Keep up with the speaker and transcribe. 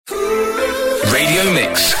Radio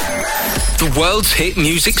Mix, the world's hit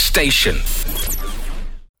music station.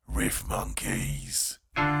 Riff Monkeys.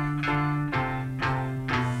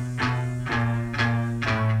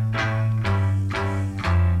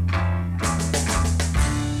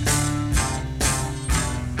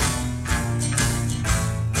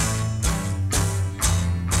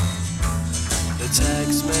 The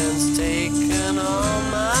taxman's taken all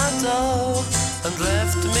my dough and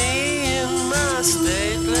left me in my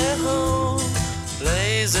stately home,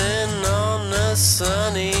 blazing on a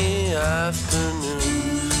sunny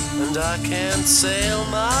afternoon. And I can't sail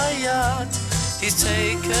my yacht, he's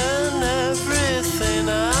taken everything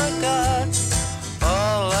I got.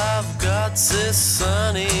 All I've got's this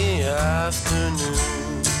sunny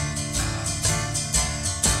afternoon.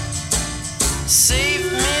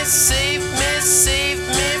 Save me, save me, save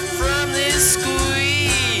me from this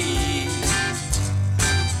squeeze.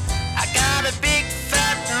 I got a big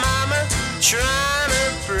fat mama trying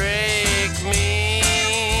to break me,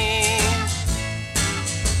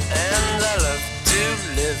 and I love to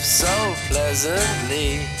live so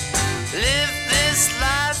pleasantly. Live this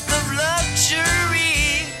life of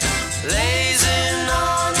luxury, blazing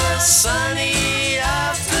on a sunny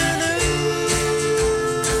afternoon.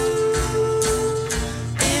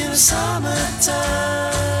 In the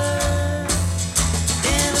summertime,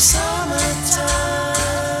 in the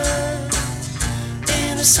summertime,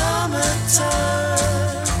 in the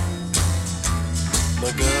summertime.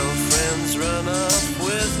 My girlfriend's run up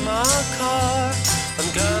with my car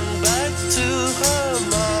and gone back to her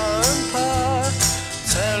ma and pa,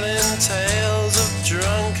 telling tales of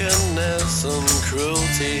drunkenness and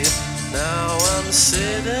cruelty. Now I'm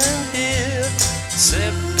sitting here,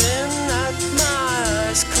 sipping at my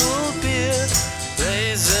ice cool beer,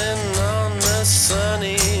 blazing on a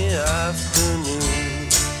sunny afternoon.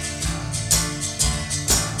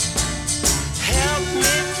 Help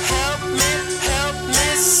me, help me, help me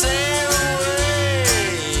sail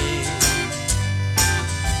away.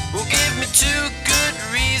 Well, give me 2 good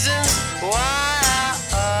reasons why I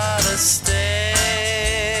ought to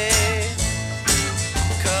stay.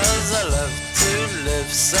 'Cause I love to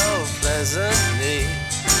live so pleasantly.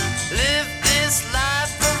 Live this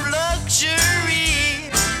life of luxury,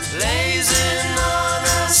 blazing on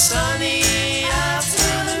a sunny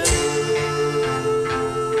afternoon.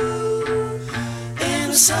 In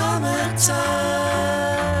the summertime,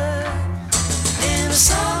 in the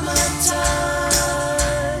summertime,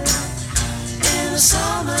 in the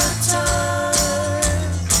summertime.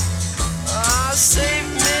 Ah, save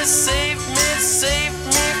me, save me, save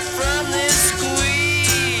me from this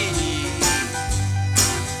squeeze.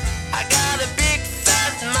 I got a big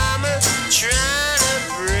fat mama trying to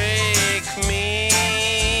break me,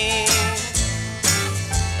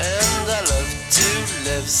 and I love to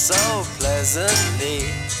live so pleasantly.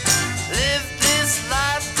 Live this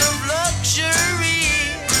life of luxury,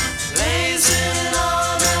 blazing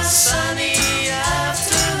on a sunny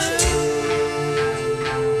afternoon.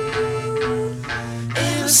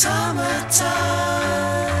 In the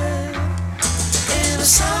summertime, in the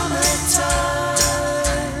summertime,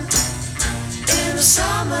 in the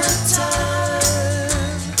summertime,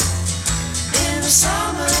 in the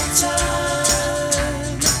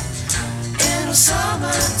summertime, in the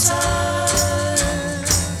summertime.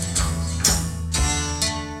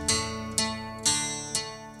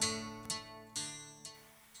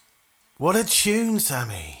 What a tune,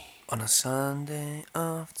 Sammy. On a Sunday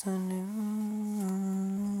afternoon.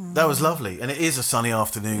 That was lovely, and it is a sunny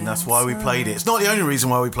afternoon. That's why we played it. It's not the only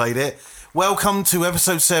reason why we played it. Welcome to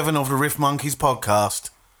episode 7 of the Riff Monkeys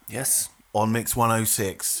podcast Yes, on Mix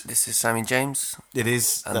 106. this is Sammy James, It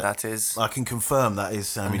is, and that is I can confirm that is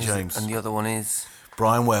Sammy James. and the other one is.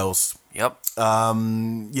 Brian Wells. Yep.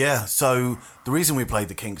 Yeah, so the reason we played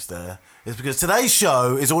the Kinks there is because today's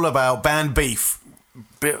show is all about band beef.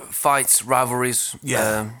 Fights, rivalries,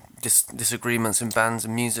 Yeah. disagreements in bands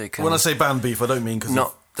and music. And When I say band beef, I don't mean because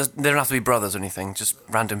they don't have to be brothers or anything. Just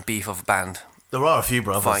random beef of a band. there are a few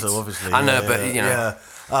brothers, Fights. so obviously. I know, but, you know.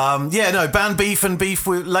 Yeah. Band beef and beef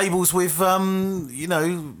with labels with,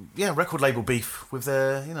 record label beef with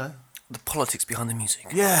their, The politics behind the music.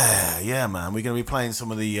 Yeah, man. We're going to be playing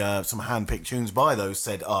some of the some hand-picked tunes by those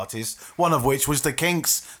said artists. One of which was the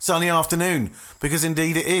Kinks' "Sunny Afternoon," because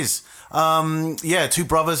indeed it is. 2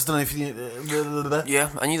 brothers. Don't know if you. Yeah,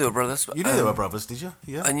 I knew they were brothers. You knew they were brothers, did you?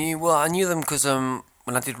 Yeah. I knew them because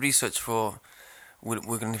when I did research for,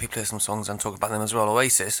 we're going to play some songs and talk about them as well.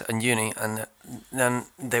 Oasis and Uni, and then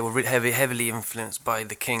they were heavily influenced by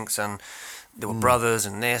the Kinks, and they were brothers,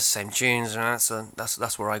 and they're same tunes, and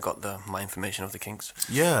that's where I got my information of the Kinks.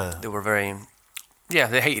 Yeah. They were very Yeah,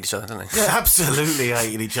 they hated each other, don't they? Yeah, absolutely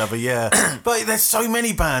hated each other, yeah. But there's so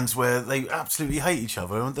many bands where they absolutely hate each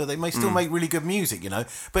other and they may still make really good music, you know.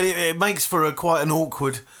 But it makes for quite an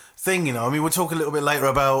awkward thing, you know. I mean, we'll talk a little bit later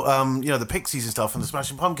about, the Pixies and stuff and the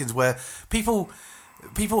Smashing Pumpkins, where people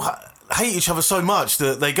hate each other so much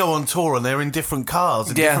that they go on tour and they're in different cars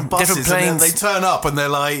and different buses, different planes. and then they turn up and they're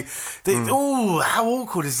like, "Oh, how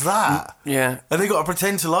awkward is that?" Yeah, and they got to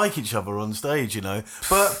pretend to like each other on stage, you know.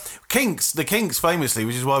 But the Kinks, famously,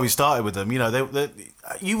 which is why we started with them, you know,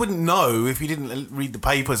 you wouldn't know if you didn't read the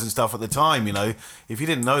papers and stuff at the time, you know, if you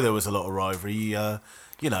didn't know there was a lot of rivalry.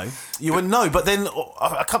 You know, you wouldn't know. But then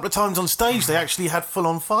a couple of times on stage, they actually had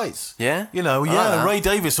full-on fights. Yeah? You know, yeah. Ray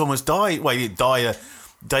Davis almost died. Well, he didn't die.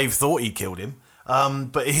 Dave thought he killed him.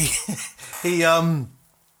 But he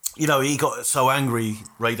got so angry,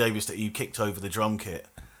 Ray Davis, that he kicked over the drum kit.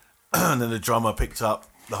 And then the drummer picked up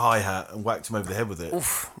the hi-hat and whacked him over the head with it.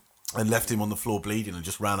 Oof. And left him on the floor bleeding and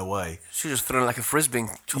just ran away. Should have just thrown like a frisbee,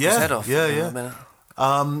 chopped his head off. Yeah.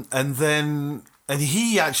 And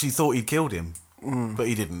he actually thought he'd killed him. But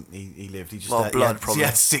he didn't. He lived. He just had blood, probably. He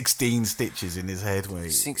had 16 stitches in his head.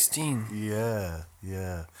 16. Yeah.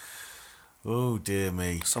 Oh dear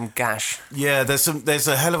me. Some gash. Yeah, there's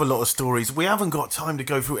a hell of a lot of stories. We haven't got time to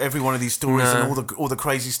go through every one of these stories and all the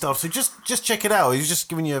crazy stuff. So just check it out. He's just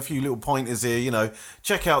giving you a few little pointers here. You know,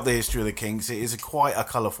 check out the history of the Kinks. It is quite a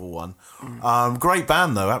colourful one. Great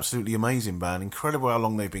band though, absolutely amazing band. Incredible how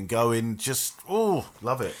long they've been going. Just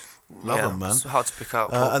love it. Love them, man. It's hard to pick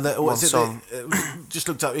out one song. Just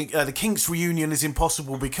looked up. The Kinks reunion is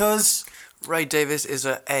impossible because Ray Davis is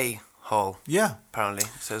a A-hole. Yeah, apparently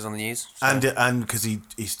it says on the news. So. And because he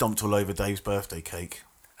stomped all over Dave's birthday cake.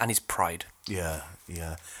 And his pride. Yeah.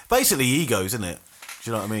 Basically egos, isn't it? Do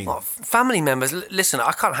you know what I mean? Well, family members. Listen,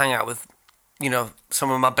 I can't hang out with,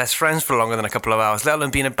 some of my best friends for longer than a couple of hours, let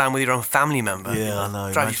alone be in a band with your own family member. Yeah, I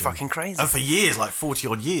know. Drive you fucking crazy. And for years, like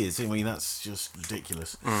 40-odd years. I mean, that's just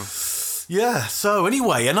ridiculous. Yeah, so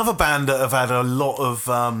anyway, another band that have had a lot of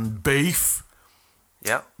beef.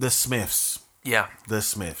 Yeah. The Smiths. Yeah. The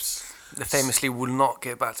Smiths. They famously will not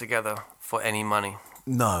get back together for any money.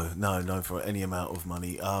 No, for any amount of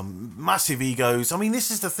money. Massive egos. I mean,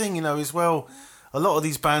 this is the thing, as well. A lot of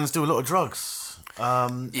these bands do a lot of drugs.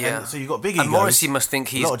 Yeah. So you've got big egos. And Morrissey must think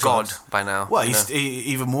he's God by now. Well, he's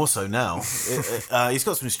even more so now. He's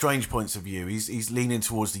got some strange points of view. He's leaning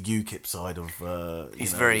towards the UKIP side of.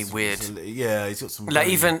 He's very weird. He's got some.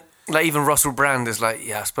 Even Russell Brand is like,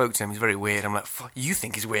 I spoke to him. He's very weird. I'm like, fuck, you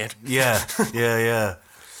think he's weird? Yeah.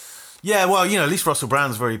 Yeah, well, at least Russell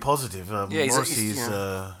Brand's very positive. Morrissey's,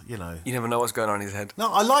 You never know what's going on in his head.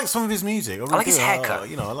 No, I like some of his music. I like his haircut.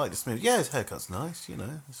 I like the Smiths. Yeah, his haircut's nice.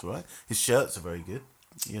 That's all right. His shirts are very good.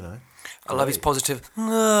 I love his positive voice.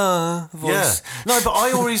 Yeah. No, but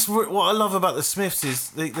what I love about the Smiths is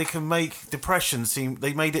they can make depression seem.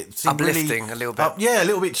 They made it seem uplifting really, a little bit. A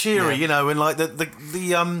little bit cheery. And like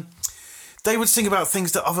the they would sing about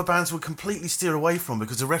things that other bands would completely steer away from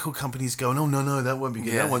because the record company's going, oh, no, that won't be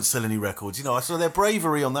good. That won't sell any records. So their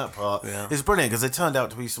bravery on that part is brilliant because they turned out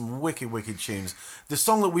to be some wicked, wicked tunes. The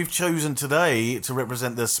song that we've chosen today to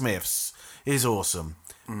represent the Smiths is awesome.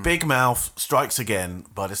 Big Mouth Strikes Again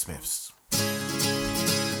by the Smiths.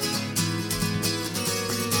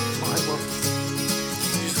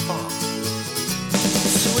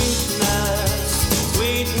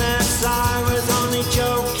 Sweetness, I was only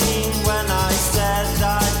joking when I said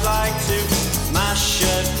I'd like to mash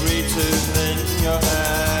a free tooth in your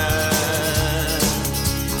head.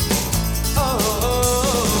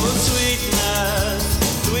 Oh,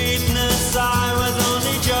 sweetness, I was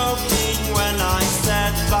only joking when I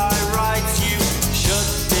said by rights you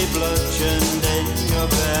should be blood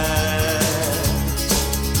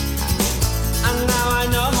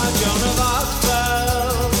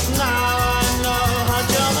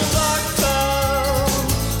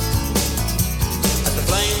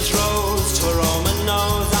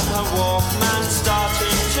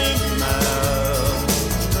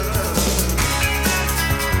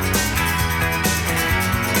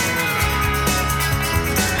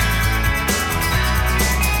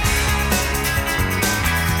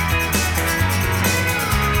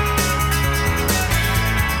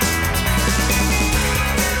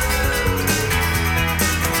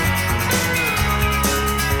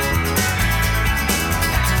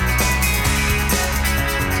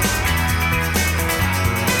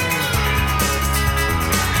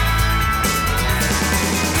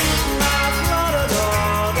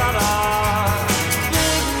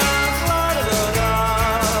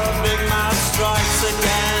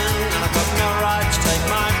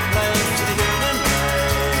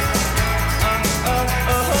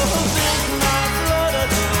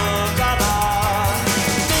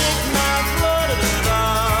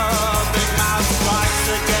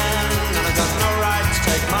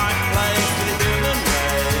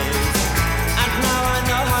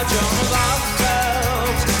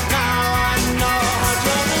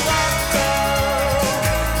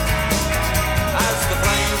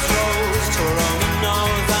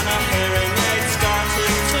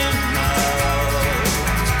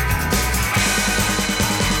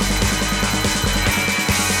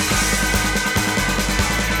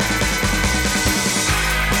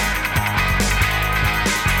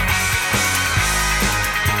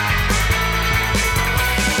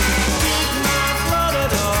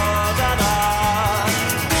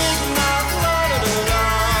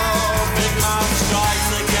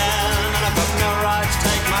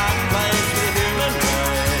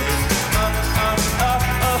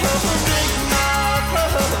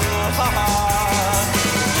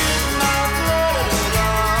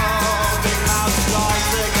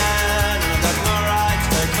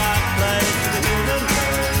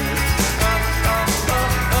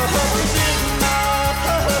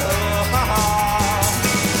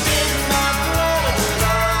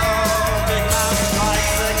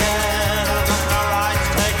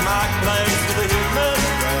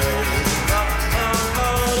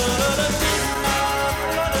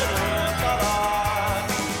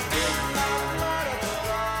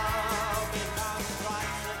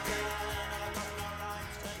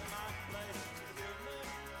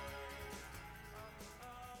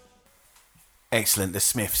Excellent. The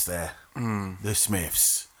Smiths there. The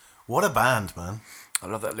Smiths. What a band, man. I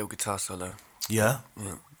love that little guitar solo. Yeah?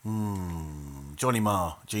 Yeah. Johnny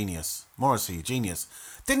Marr, genius. Morrissey, genius.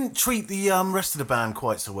 Didn't treat the rest of the band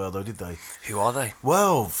quite so well, though, did they? Who are they?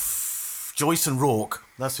 Well, Joyce and Rourke,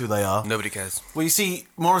 that's who they are. Nobody cares. Well, you see,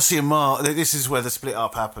 Morrissey and Marr, this is where the split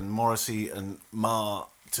up happened. Morrissey and Marr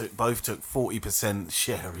both took 40%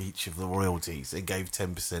 share each of the royalties. They gave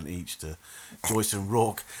 10% each to Joyce and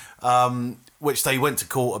Rourke, which they went to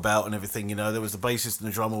court about and everything. You know, there was the bassist and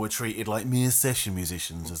the drummer were treated like mere session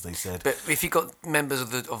musicians, as they said. But if you've got members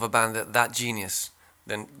of a band that genius,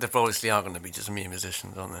 then they obviously are going to be just mere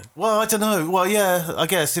musicians, aren't they? Well, I don't know. Well, yeah, I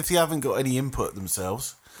guess if they haven't got any input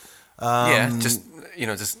themselves. Just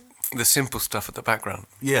the simple stuff at the background.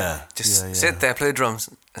 Yeah. Just sit there, play the drums,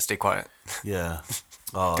 and stay quiet. Yeah.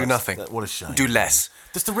 Oh, Do nothing. What a shame. Do less.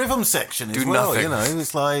 Just the rhythm section as Do well, nothing. you know.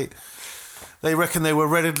 It's like they reckon they were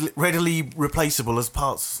readily replaceable as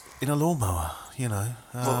parts in a lawnmower, you know.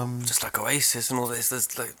 Just like Oasis and all this,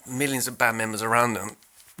 there's like millions of band members around them,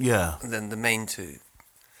 Yeah. and then the main two.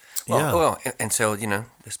 Yeah. Well, until, they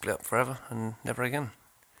split up forever and never again.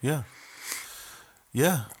 Yeah.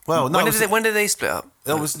 Yeah. Well, no, When did they split up?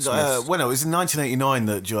 That was it was in 1989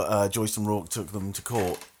 that Joyce and Rourke took them to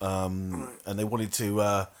court, and they wanted to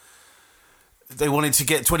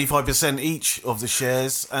get 25% each of the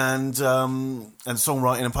shares and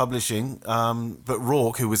songwriting and publishing. But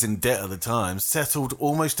Rourke, who was in debt at the time, settled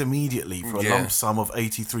almost immediately for a lump sum of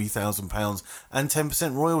 £83,000 and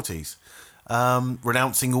 10% royalties,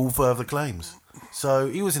 renouncing all further claims. So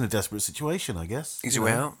he was in a desperate situation, I guess. Easy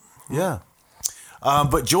way out. Yeah.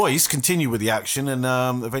 But Joyce continued with the action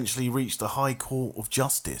and eventually reached the High Court of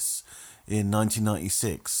Justice in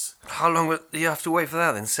 1996. How long would you have to wait for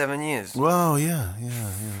that then? 7 years? Well, yeah.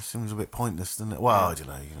 Seems a bit pointless, doesn't it? Well, I don't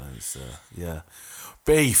know. It's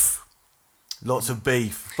beef, lots of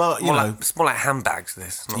beef. But It's more like handbags.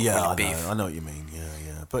 This, not really beef. I know what you mean.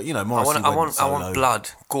 Yeah. But Morrissey I want solo.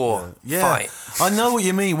 blood, gore, fight. I know what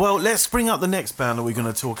you mean. Well, let's bring up the next band that we're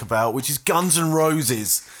going to talk about, which is Guns N'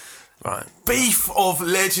 Roses. Right. Beef of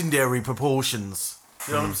legendary proportions.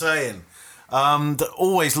 You know what I'm saying?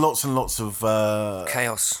 Always lots and lots of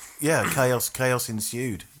Chaos. Yeah, chaos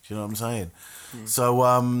ensued. Do you know what I'm saying? So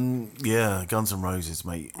Guns N' Roses,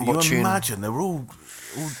 mate. You imagine they were all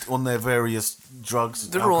on their various drugs.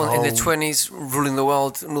 They're all in their 20s, ruling the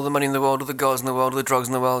world, and all the money in the world, all the girls in the world, all the drugs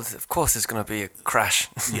in the world. Of course, it's going to be a crash.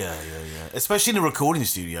 Yeah. Especially in a recording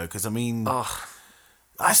studio, because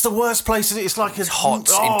that's the worst place. It's like it's hot,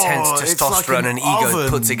 intense testosterone and ego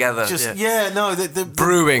put together.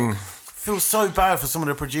 Brewing. Feels so bad for some of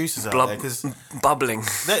the producers out there because bubbling.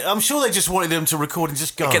 I'm sure they just wanted them to record and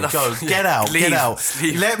just get out. Leave.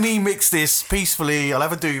 Let me mix this peacefully. I'll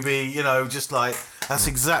have a doobie. Just like that's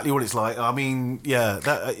exactly what it's like. I mean,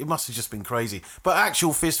 it must have just been crazy. But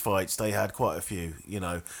actual fist fights, they had quite a few.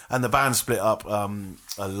 And the band split up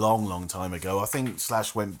a long time ago. I think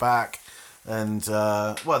Slash went back. And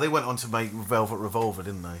they went on to make Velvet Revolver,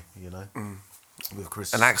 didn't they? With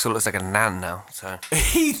Chris. And Axl looks like a nan now, so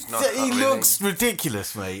he looks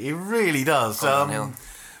ridiculous, mate. He really does.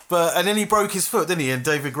 And then he broke his foot, didn't he? And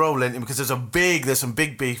David Grohl lent him because there's some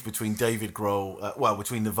big beef between David Grohl,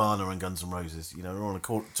 between Nirvana and Guns N' Roses. They're on a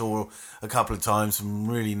tour a couple of times, some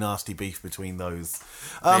really nasty beef between those.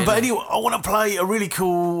 Really? But anyway, I want to play a really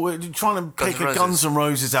cool, trying to pick a Guns N'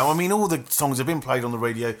 Roses out. I mean, all the songs have been played on the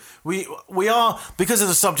radio. We are, because of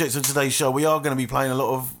the subject of today's show, we are going to be playing a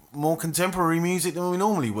lot of more contemporary music than we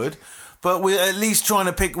normally would. But we're at least trying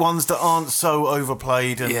to pick ones that aren't so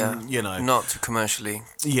overplayed and, not too commercially.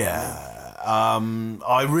 Yeah.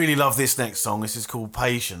 I really love this next song. This is called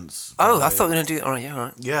Patience. Oh, I thought we were going to do it. All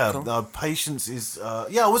right. Yeah, cool. Patience is...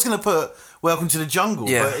 I was going to put Welcome to the Jungle,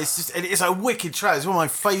 but it's a wicked track. It's one of my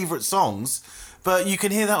favourite songs, but you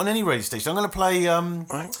can hear that on any radio station. I'm going to play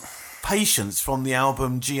Patience from the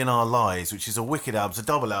album G&R Lies, which is a wicked album. It's a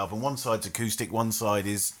double album. One side's acoustic, one side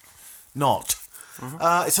is not.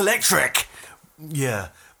 Mm-hmm. It's electric. Yeah.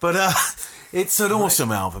 But it's an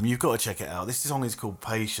awesome album. You've got to check it out. This song is called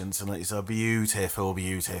Patience, and it's a beautiful,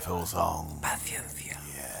 beautiful song. Paciencia.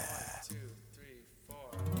 Yeah. 2, 3, 4.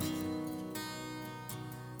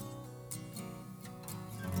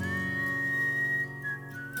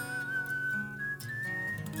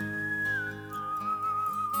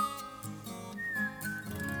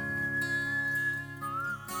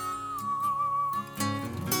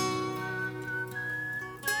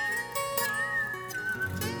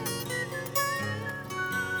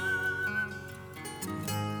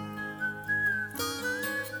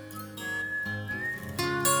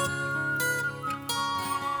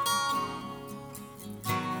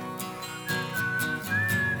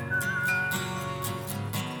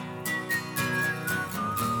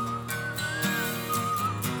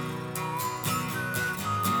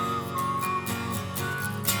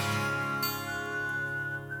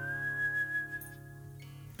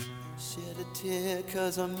 tear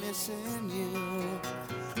 'cause I'm missing you.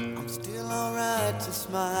 I'm still alright to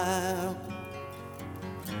smile.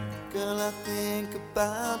 Girl, I think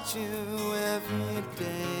about you every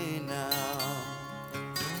day now.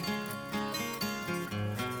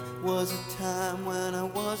 Was a time when I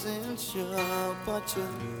wasn't sure, but you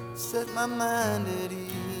set my mind at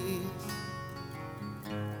ease.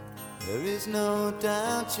 There is no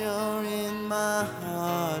doubt you're in my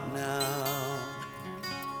heart now.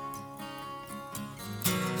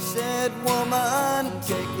 Said, woman,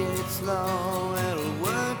 take it slow, it'll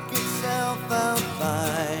work itself out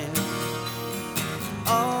fine.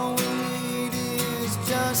 All we need is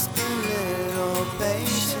just a little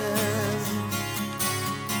patience.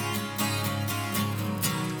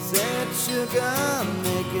 Said, sugar,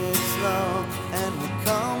 make it slow, and we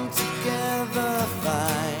come together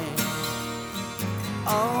fine.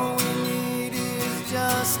 All we need is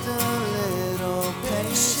just a little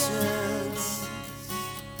patience.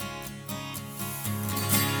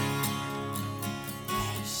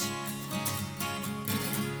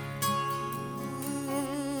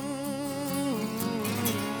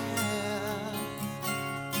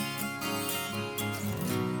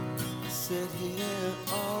 Sit here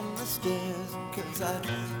on the stairs, 'cause I'd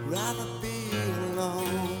rather be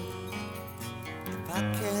alone. If I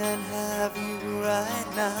can't have you right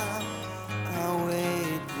now, I'll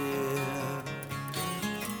wait, dear.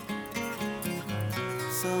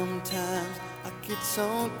 Sometimes I get so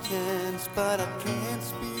tense, but I can't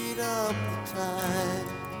speed up the time.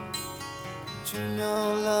 But you know,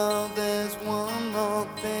 love, there's one more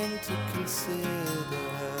thing to consider.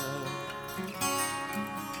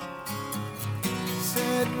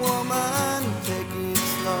 Said, woman, take it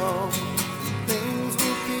slow, things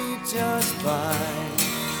will be just fine.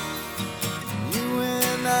 You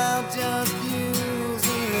and I'll just use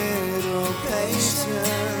a little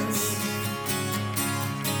patience.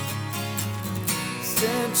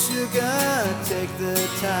 Said, sugar, take the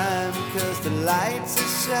time, 'cause the lights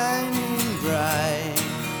are shining bright.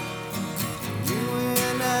 You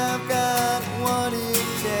and I've got what it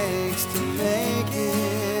takes to make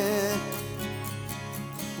it.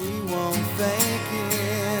 We won't fake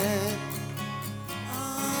it.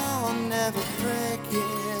 I'll never break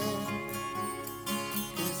it,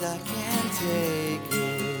 'cause I can't take it.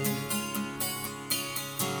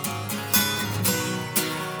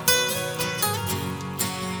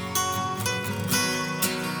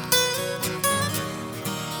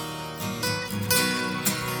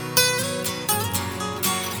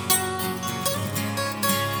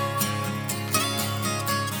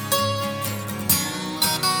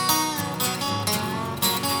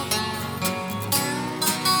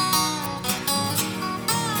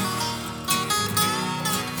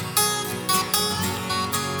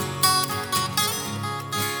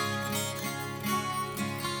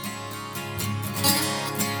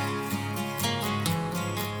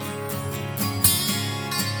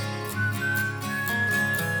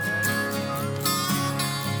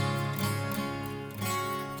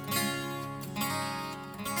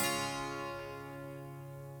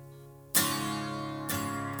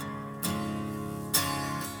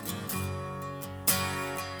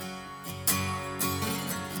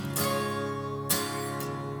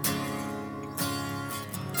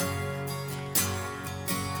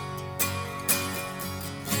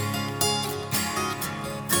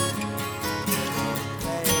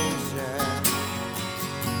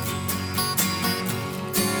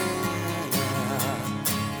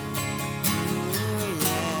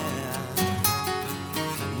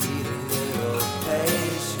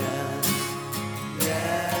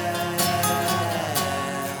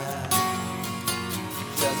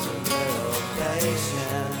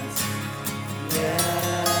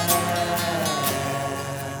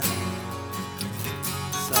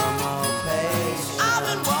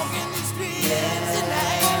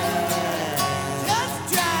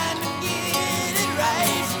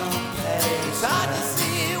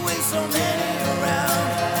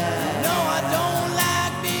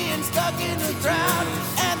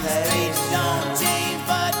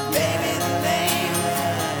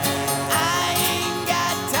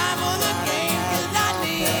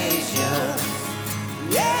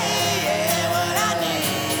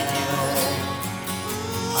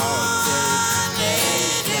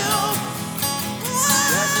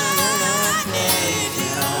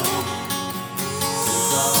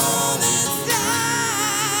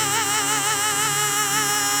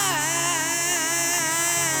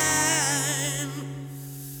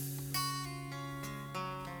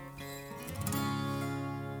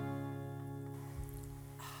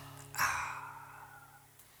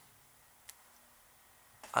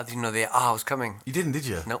 I didn't know the ah was coming. You didn't, did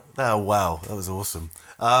you? Nope. Oh, wow. That was awesome.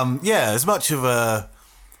 Yeah, as much of a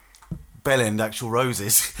bellend Axl Rose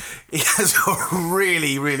is, he has a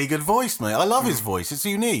really, really good voice, mate. I love his voice. It's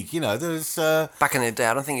unique. You know, there's... Back in the day,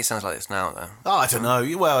 I don't think he sounds like this now, though. Oh, I don't know.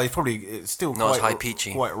 Well, it's still Not quite as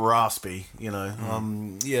high-pitchy. quite raspy, you know.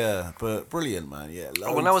 Yeah, but brilliant, man. Yeah.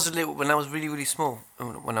 When I was really, really small,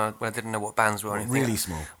 when I didn't know what bands were or anything. Really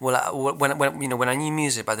small. Well, when I knew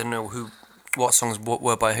music, but I didn't know what songs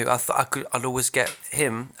were by who. I thought I'd always get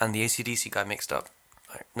him and the AC/DC guy mixed up.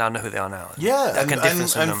 Now I know who they are now. Yeah,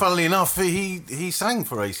 and funnily enough, he sang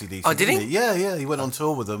for AC/DC. Oh, did he? Yeah, he went on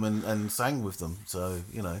tour with them and sang with them. So,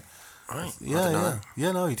 you know. Right. Yeah,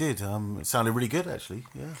 no, he did. It sounded really good, actually.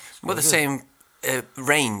 Yeah. Well, the same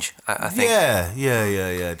range, I think.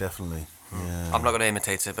 Yeah, definitely. Yeah. I'm not going to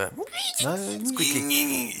imitate it, but... No,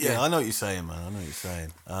 squeaky. Yeah, I know what you're saying, man. I know what you're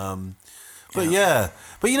saying.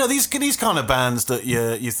 But you know, these kind of bands that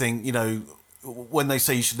you think, you know, when they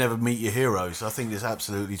say you should never meet your heroes, I think it's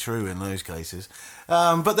absolutely true in those cases.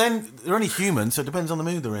 But then they're only human, so it depends on the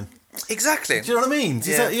mood they're in. Exactly. Do you know what I mean?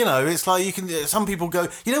 Yeah. You know, it's like you can. Some people go,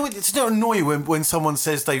 you know, it's not annoying when someone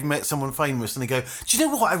says they've met someone famous and they go, do you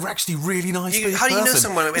know what? I'm actually really nice. How do you know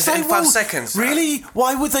someone in 5 seconds? Really?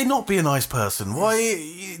 Why would they not be a nice person? Why?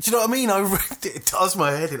 Do you know what I mean? It does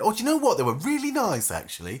my head in. Oh, do you know what? They were really nice,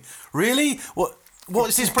 actually. Really?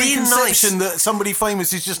 What's this preconception that somebody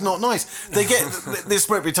famous is just not nice? They get this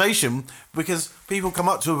reputation because people come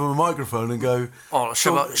up to them with a microphone and go... Oh,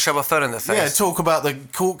 shove a phone in their face. Yeah, talk about the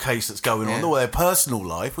court case that's going on, or their personal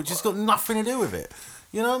life, which has got nothing to do with it.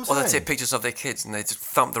 You know what I'm saying? Or they take pictures of their kids and they just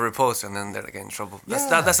thump the reporter and then they get in trouble.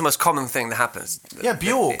 That's the most common thing that happens. Yeah,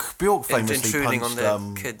 Bjork famously intruding punched...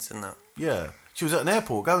 on their kids and that. Yeah. She was at an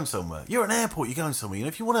airport going somewhere. You're at an airport, you're going somewhere. You know,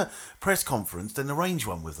 if you want a press conference, then arrange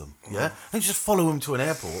one with them. Yeah? And just follow them to an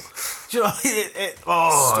airport. Do you know,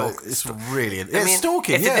 it's brilliant. It's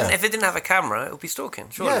stalking, if it didn't have a camera, it would be stalking,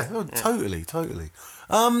 surely. Yeah, totally.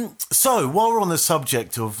 So, while we're on the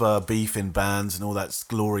subject of beef in bands and all that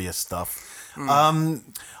glorious stuff,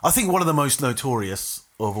 I think one of the most notorious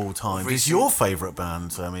of all time is your favourite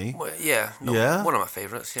band, Sammy. Well, one of my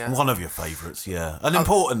favourites, yeah. One of your favourites, yeah. An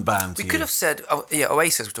important band to We could have said,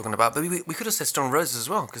 Oasis we're talking about, but we could have said Stone Roses as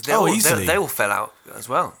well, because they all fell out as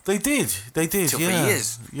well. They did, for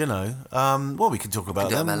years. You know, well, we can talk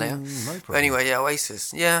about them. Later. No problem. But anyway,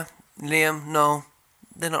 Oasis, yeah. Liam, no.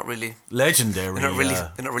 They're not really legendary. They're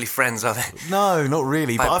not really friends, are they? No, not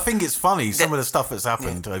really. But I think it's funny some of the stuff that's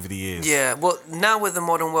happened over the years. Yeah. Well, now with the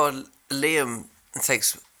modern world, Liam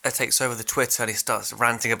takes over the Twitter and he starts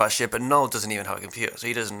ranting about shit. But Noel doesn't even have a computer, so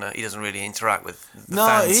he doesn't really interact with the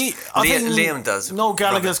fans. I think Liam does. Noel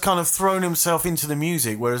Gallagher's kind of thrown himself into the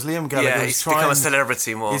music, whereas Liam Gallagher he's become a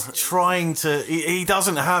celebrity more. He's trying to. He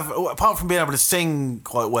doesn't have, apart from being able to sing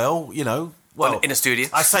quite well, you know. Well, in a studio.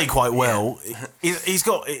 I say quite well. Yeah. He's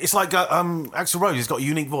got. It's like Axl Rose. He's got a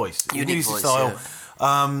unique voice. Unique voice, style.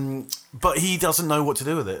 Yeah. But he doesn't know what to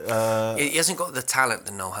do with it. He hasn't got the talent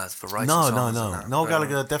that Noel has for writing songs. No. Noel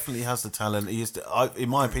Gallagher definitely has the talent. He is, in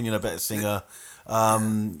my opinion, a better singer. I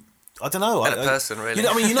don't know. Better person, really.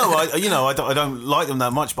 I don't like them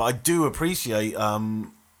that much, but I do appreciate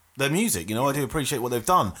their music. You know, I do appreciate what they've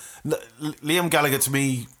done. Liam Gallagher, to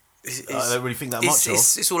me, I don't really think that much of.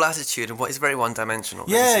 It's all attitude and it's very one-dimensional.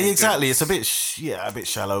 Yeah, exactly. It's a bit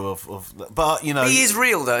shallow but you know, he is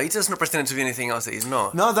real though. He doesn't pretend to be anything else that he's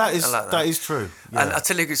not. No, that is true. Yeah. And I'll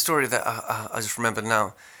tell you a good story that I just remembered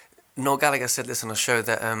now. Noel Gallagher said this on a show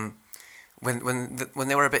that when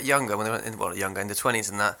they were a bit younger, when they were in the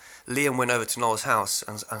 20s and that, Liam went over to Noel's house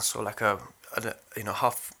and saw like a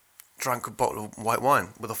half drank a bottle of white wine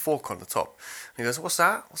with a fork on the top. And he goes, "What's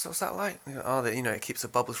that? What's that like?" And he goes, it keeps the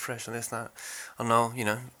bubbles fresh and this and that. And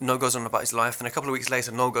Noel goes on about his life. And a couple of weeks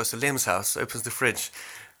later, Noel goes to Liam's house, opens the fridge.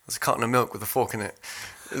 There's a carton of milk with a fork in it.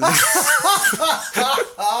 I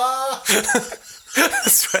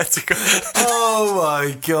swear to God. Oh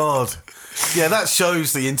my God. Yeah, that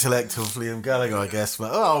shows the intellect of Liam Gallagher, I guess.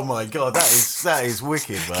 But oh my God, that is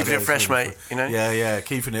wicked, man. Keeping it fresh, mate. You know. Yeah,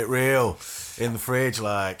 keeping it real in the fridge,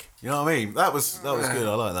 like, you know what I mean. That was good.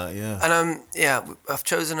 I like that. Yeah. And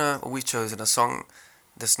we've chosen a song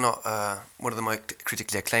that's not one of the most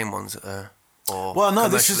critically acclaimed ones.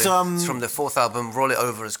 This is it's from the fourth album. Roll It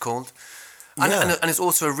Over is called. And it's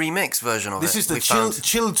also a remix version of this it. This is the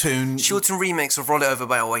Chill Tune. Chill Tune remix of Roll It Over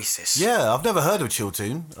by Oasis. Yeah, I've never heard of Chill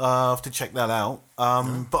Tune. I have to check that out.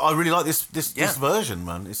 But I really like this version,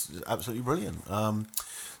 man. It's absolutely brilliant.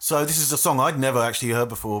 So this is a song I'd never actually heard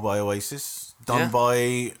before by Oasis,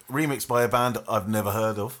 remixed by a band I've never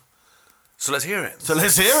heard of. So let's hear it.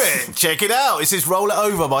 Check it out. This is Roll It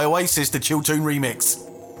Over by Oasis, the Chill Tune remix.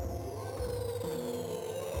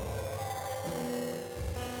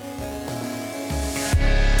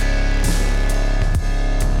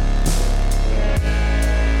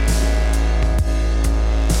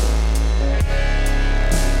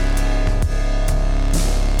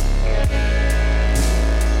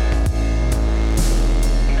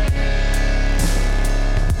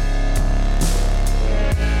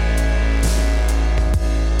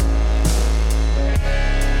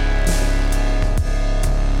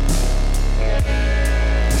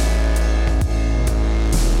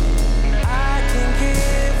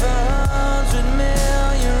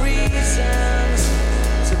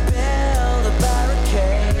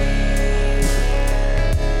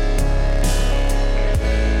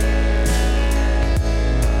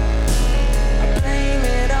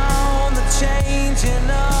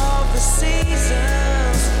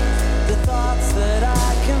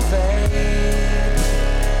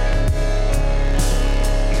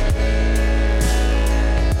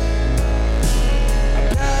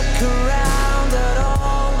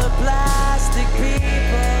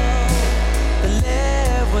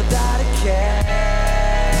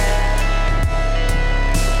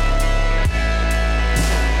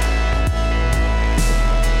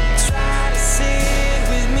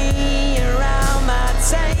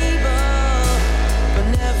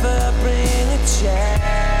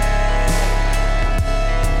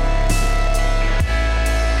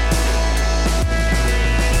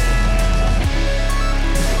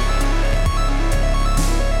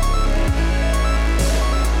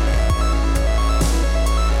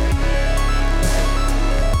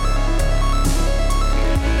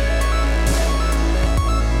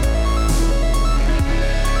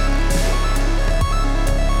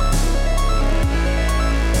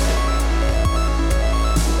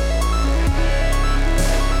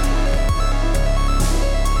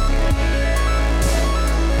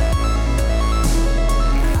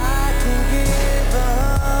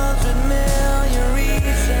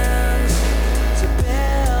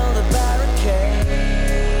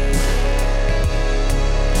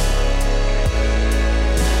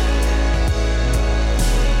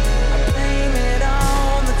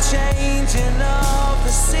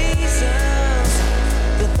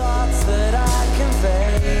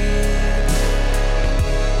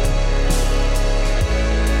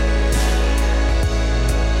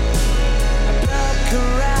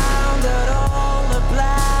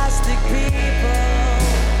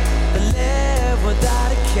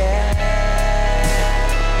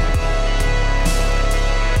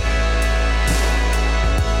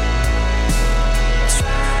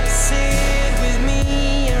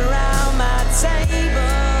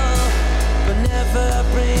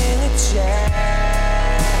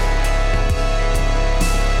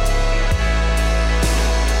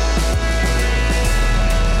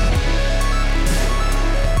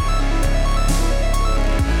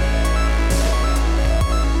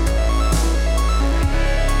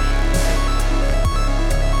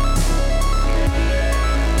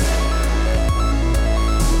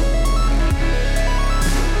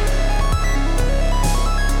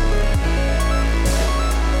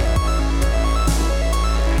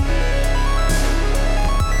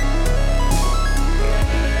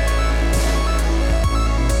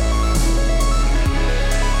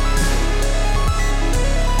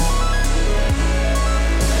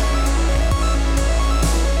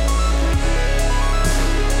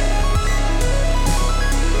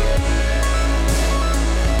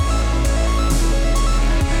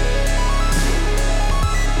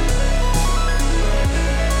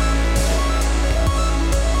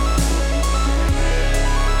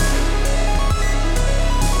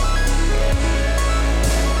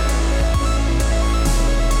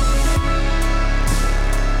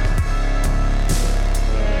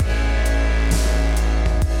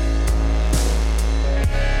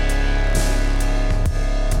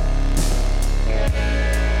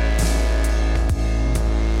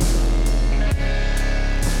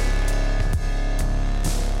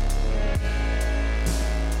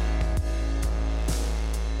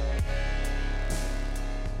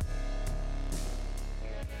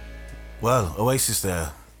 Well, Oasis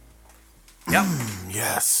there. Yep.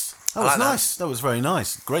 Yes. That I was like that. nice. That was very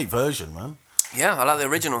nice. Great version, man. Yeah, I like the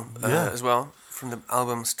original Yeah. as well, from the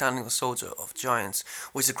album Standing the Soldier of Giants,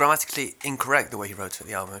 which is grammatically incorrect the way he wrote it,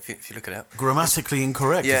 the album, if you look at it. Grammatically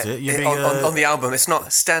incorrect, Yeah, is it? You're on the album, it's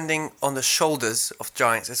not Standing on the Shoulders of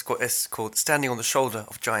Giants, it's called Standing on the Shoulder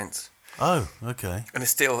of Giants. Oh, okay. And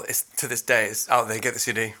it's to this day, it's out there, get the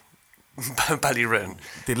CD. Badly written.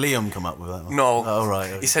 Did Liam come up with that one? No. Oh,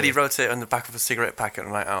 right. He said he wrote it on the back of a cigarette packet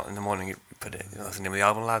and out in the morning he put it. That's the name of the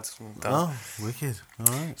album, lads. Done. Oh, wicked. All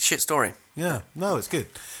right. Shit story. Yeah. No, it's good.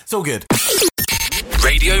 It's all good.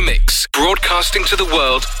 Radio Mix, broadcasting to the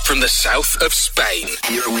world from the south of Spain.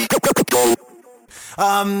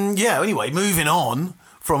 Yeah, anyway, moving on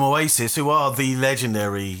from Oasis, who are the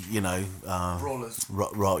legendary, Brawlers.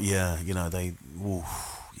 Yeah,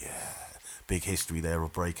 big history there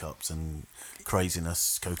of breakups and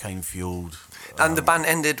craziness, cocaine-fueled. And the band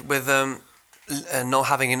ended with not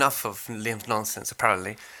having enough of Liam's nonsense,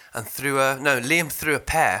 apparently, and Liam threw a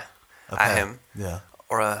pear at him, Yeah.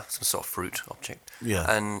 or some sort of fruit object, Yeah.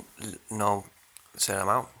 and Noel said, "I'm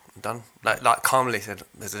out, I'm done." Like calmly said,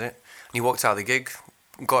 "This is it." And he walked out of the gig,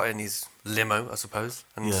 got in his limo, I suppose,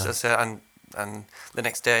 and Yeah. and the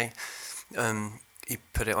next day, he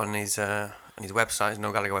put it on his website, his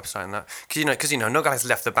Noel Gallagher website, and that because Noel Gallagher's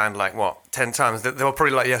left the band like 10 times. They were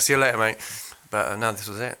probably like, "Yeah, see you later, mate." But no, this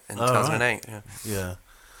was it in 2008. Right. Yeah.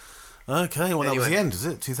 Okay, well, that was Anyway. the end, is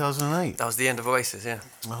it? 2008? That was the end of Oasis, yeah.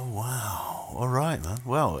 Oh, wow. All right, man.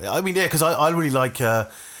 Well, I mean, yeah, because I really like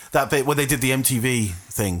that bit where they did the MTV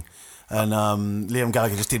thing, and Liam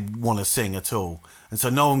Gallagher just didn't want to sing at all. And so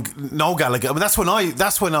Noel Gallagher, I mean, that's when I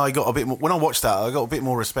got a bit more, when I watched that, I got a bit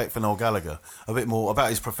more respect for Noel Gallagher, a bit more about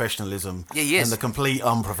his professionalism. Yeah, he is. And the complete He's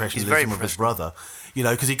very unprofessionalism of his brother.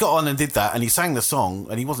 Because he got on and did that, and he sang the song,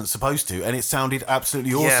 and he wasn't supposed to, and it sounded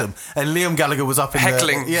absolutely awesome. Yeah. And Liam Gallagher was up in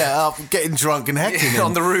Heckling. up getting drunk and heckling him.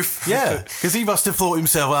 On the roof. Yeah, because he must have thought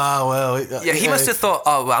himself, Yeah, he must have thought,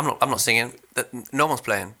 "Oh, well, I'm not singing. No one's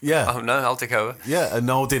playing." Yeah. Oh no, I'll take over. Yeah, and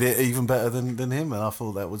Noel did it even better than him, and I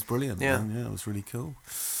thought that was brilliant. Yeah. Man. Yeah, it was really cool.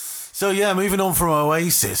 So yeah, moving on from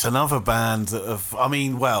Oasis, another band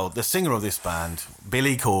the singer of this band,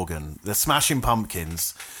 Billy Corgan, the Smashing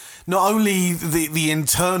Pumpkins. Not only the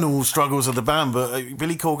internal struggles of the band, but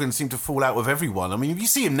Billy Corgan seemed to fall out with everyone. I mean, if you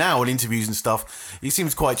see him now in interviews and stuff, he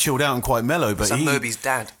seems quite chilled out and quite mellow. But It's like Moby's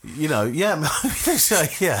dad. Yeah.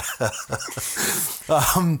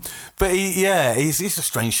 But he's a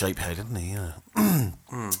strange shaped head, isn't he? Yeah.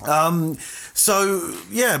 So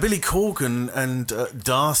yeah, Billy Corgan and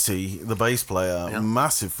Darcy, the bass player,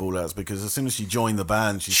 massive fallouts because as soon as she joined the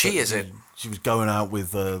band, she was going out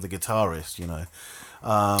with the guitarist,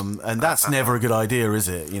 and that's never a good idea, is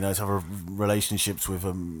it? To have relationships with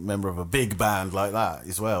a member of a big band like that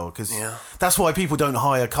as well, because that's why people don't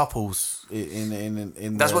hire couples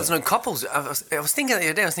in. That's what's known couples. I was thinking the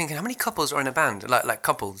other day. I was thinking, how many couples are in a band? Like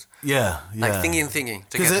couples. Yeah. Like thingy and thingy.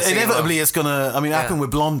 Because inevitably it's gonna. I mean, happen with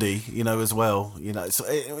Blondie, as well. So,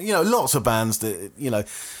 lots of bands that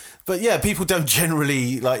But yeah, people don't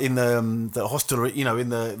generally like in the hostel, in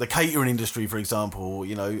the catering industry, for example,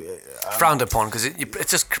 frowned upon because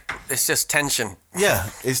it's just tension. Yeah,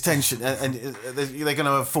 it's tension, and they're going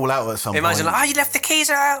to fall out at some point. Imagine, you left the keys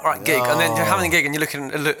out, right, gig, and then you're having a gig and you're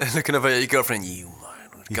looking over at your girlfriend. You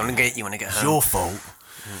gonna get you when I get home. It's your fault.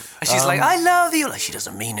 And she's like, "I love you." Like she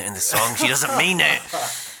doesn't mean it in the song. She doesn't mean it.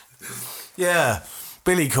 Yeah.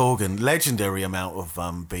 Billy Corgan, legendary amount of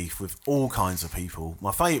beef with all kinds of people.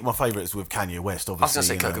 My favourite is with Kanye West, obviously. I was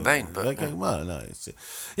going to say Kurt Cobain, but... Okay, well, no.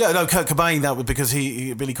 Kurt Cobain, that was because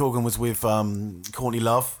Billy Corgan was with Courtney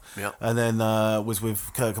Love, and then was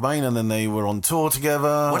with Kurt Cobain, and then they were on tour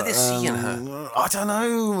together. What did they see in her? I don't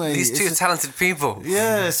know, mate. These two talented people.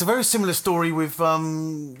 Yeah, it's a very similar story with,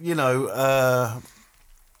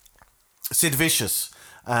 Sid Vicious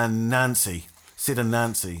and Nancy. Sid and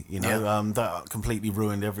Nancy, that completely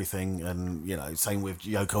ruined everything, and same with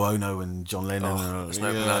Yoko Ono and John Lennon. Let's not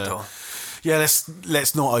open that door. Yeah,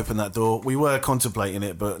 let's not open that door. We were contemplating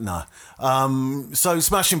it, but no. So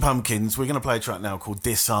Smashing Pumpkins, we're going to play a track now called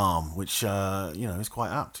Disarm, which is quite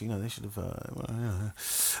apt. They should have.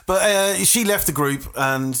 But she left the group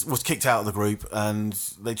and was kicked out of the group, and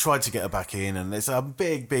they tried to get her back in, and there's a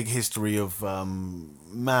big history of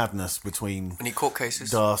madness between any court cases,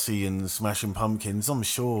 Darcy and Smashing Pumpkins. I'm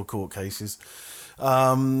sure court cases.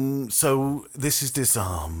 So this is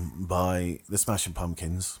Disarm by the Smashing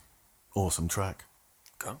Pumpkins. Awesome track.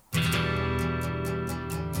 Go.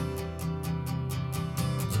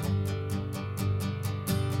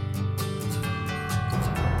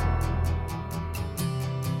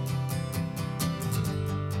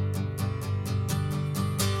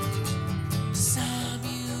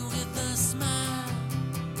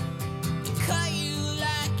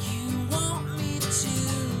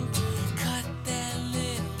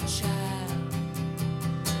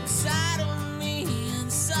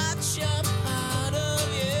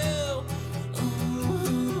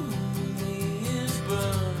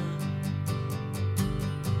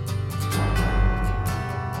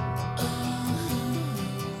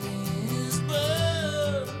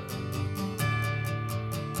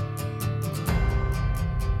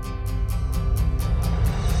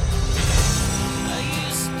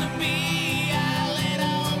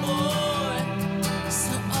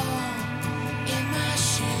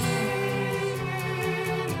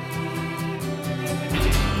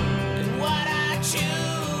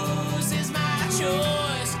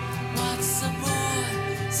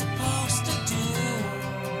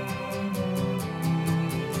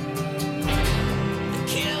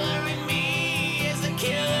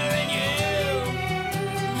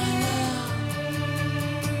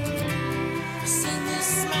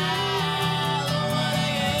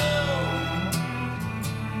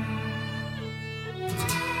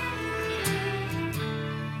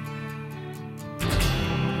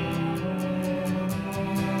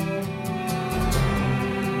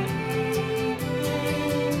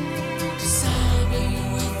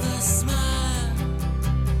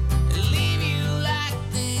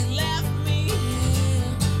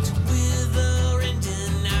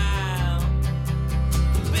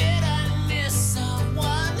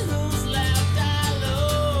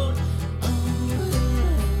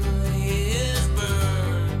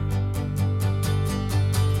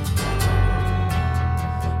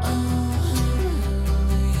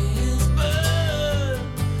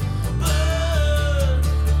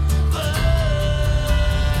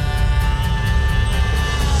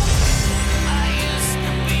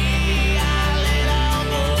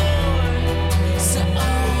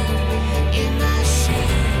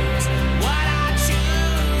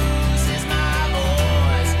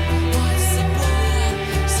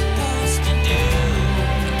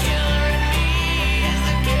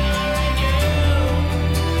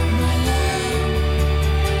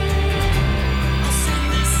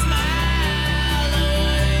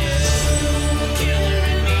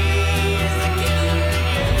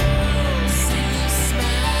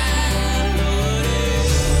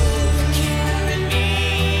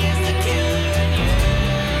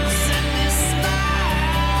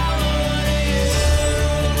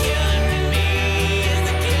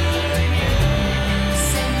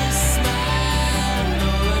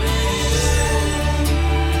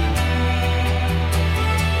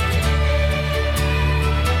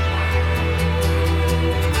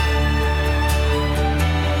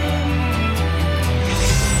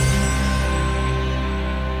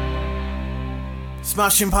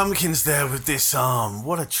 Smashing Pumpkins there with Disarm.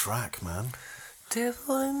 What a track, man.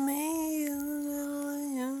 Devil in me.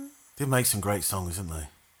 Did make some great songs, didn't they?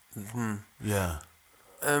 Mm-hmm. Yeah.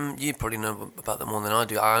 You probably know about them more than I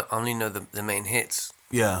do. I only know the main hits.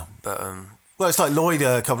 Yeah. But well, it's like Lloyd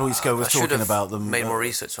a couple of weeks ago was talking about them. Made more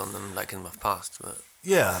research on them, like in the past. But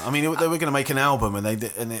yeah, I mean, they were going to make an album, and they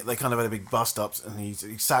kind of had a big bust up, and he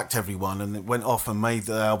sacked everyone, and it went off and made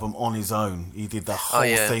the album on his own. He did the whole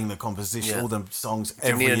thing, the composition, all the songs,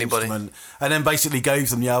 every instrument, and then basically gave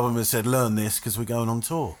them the album and said, "Learn this because we're going on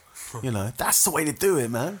tour." You know, that's the way to do it,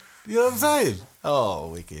 man. You know what I'm saying? Oh,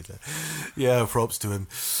 wicked. Yeah, props to him.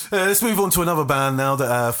 Let's move on to another band now that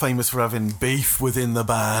are famous for having beef within the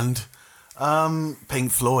band.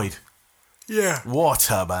 Pink Floyd. Yeah. What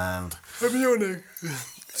a band. I'm yawning.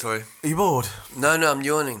 Sorry. Are you bored? No, I'm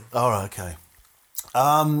yawning. All right, okay.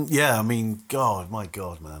 Yeah, I mean, my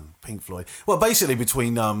God, man. Pink Floyd. Well, basically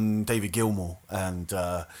between David Gilmour and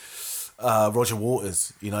Roger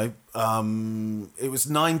Waters, you know. It was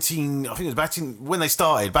I think it was back in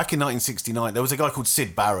 1969. There was a guy called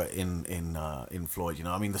Syd Barrett in Floyd, you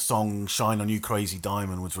know. I mean, the song "Shine on You, Crazy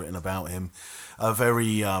Diamond" was written about him, a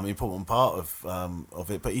very important part of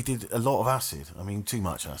it. But he did a lot of acid. I mean, too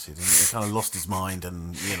much acid. And he kind of lost his mind,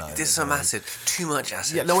 and you know. He did some acid, too much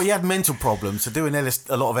acid. Yeah, no, he had mental problems. So doing a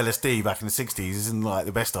lot of LSD back in the 60s isn't like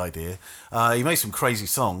the best idea. He made some crazy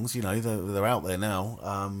songs, you know. They're out there now.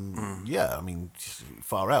 Yeah, I mean,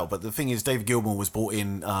 far out. But the thing is, David Gilmour was brought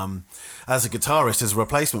in as a guitarist, as a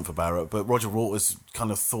replacement for Barrett, but Roger Waters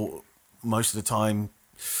kind of thought most of the time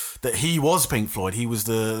that he was Pink Floyd. He was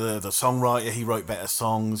the songwriter. He wrote better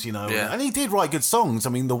songs, you know, and he did write good songs.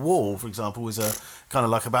 I mean, The Wall, for example, was a kind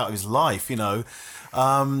of like about his life, you know.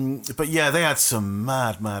 But yeah, they had some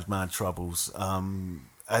mad troubles.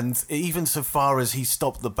 And even so far as he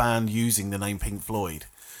stopped the band using the name Pink Floyd,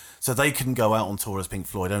 so they couldn't go out on tour as Pink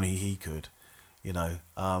Floyd. Only he could. You know,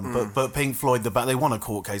 but Pink Floyd, the band, they won a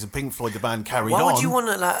court case, and Pink Floyd, the band, carried on. Why would you want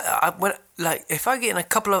to if I get in a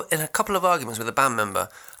couple of arguments with a band member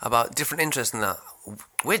about different interests and that,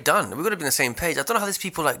 we're done. We've got to be on the same page. I don't know how these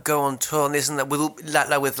people like go on tour and this and that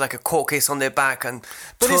with like a court case on their back and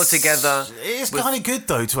tour together. It's kind of good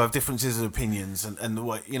though to have differences of opinions and the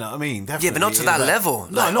way, you know what I mean. Definitely. Yeah, but not to that level.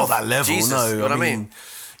 No, not that level. Jesus, no, you know what I mean.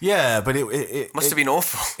 Yeah, but it must have been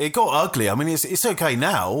awful. It got ugly. I mean, it's okay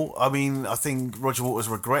now. I mean, I think Roger Waters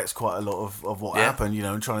regrets quite a lot of what happened, you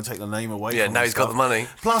know, and trying to take the name away. Yeah, from now he's got the money.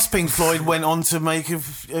 Plus, Pink Floyd went on to make a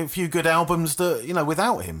few good albums that, you know,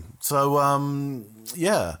 without him. So,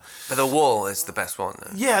 yeah. But The Wall is the best one. Though.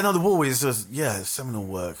 Yeah, no, The Wall is seminal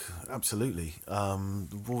work. Absolutely.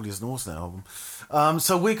 The Wall is an awesome album.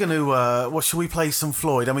 So we're going to. Should we play some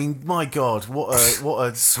Floyd? I mean, my God, what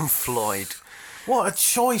a some Floyd. What a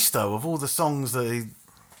choice, though, of all the songs that,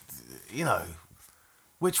 you know.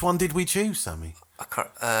 Which one did we choose, Sammy? I can't,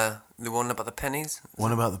 the one about the pennies?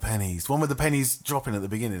 One about the pennies. One with the pennies dropping at the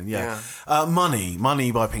beginning, yeah. Money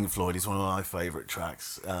by Pink Floyd is one of my favourite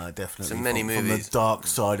tracks, definitely. So many movies. From the Dark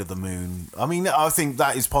Side of the Moon. I mean, I think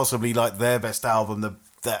that is possibly like their best album.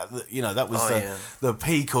 That was the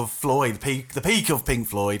peak of Floyd, the peak of Pink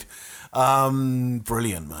Floyd.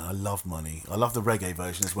 Brilliant, man. I love Money. I love the reggae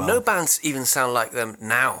version as well. No bands even sound like them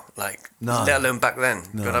now, let alone back then.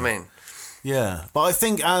 No. You know what I mean? Yeah, but I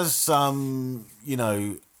think as you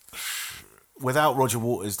know, without Roger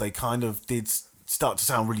Waters, they kind of did start to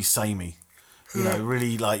sound really samey. You know,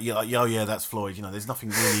 really like yeah, that's Floyd. You know, there's nothing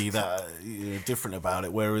really that different about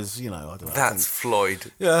it. Whereas, you know, I don't know. That's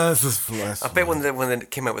Floyd. Yeah, that's Floyd. I bet when they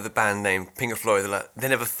came up with the band name Pink Floyd, they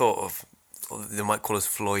never thought of, or they might call us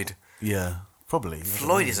Floyd. Yeah, probably.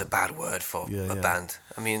 Floyd is a bad word for a band.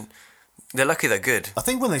 I mean, they're lucky they're good. I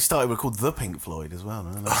think when they started, we were called The Pink Floyd as well.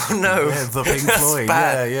 No? Oh, no. Yeah, The Pink Floyd.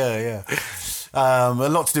 Bad. Yeah. A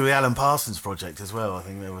lot to do with the Alan Parsons project as well. I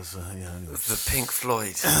think there was, The Pink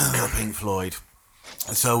Floyd. The Pink Floyd.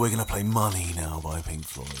 So we're going to play Money now by Pink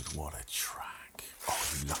Floyd. What a track.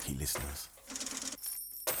 Oh, you lucky listeners.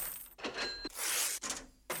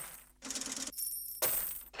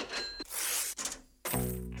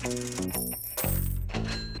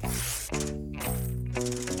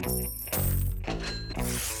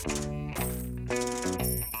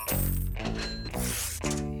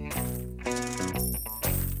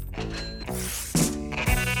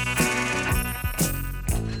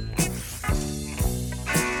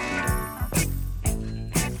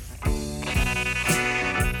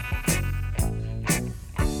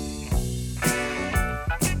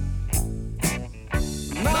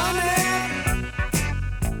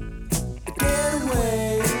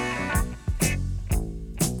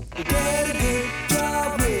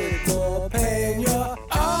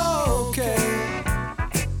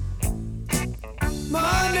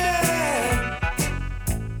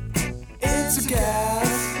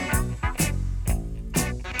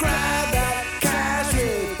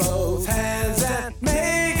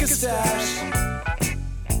 stash.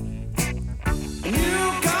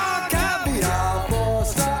 You got caviar for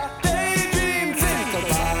star. Daydream, think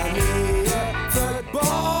about me, a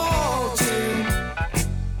football team.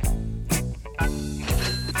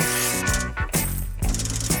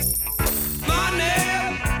 Money,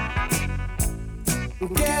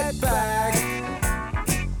 get back.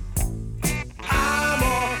 I'm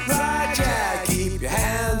alright, Jack. Keep your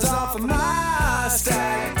hands off of my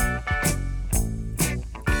stack.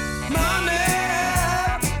 Money,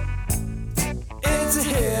 it's a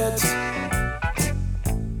hit.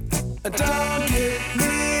 Don't get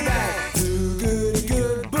me back to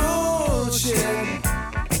good bullshit.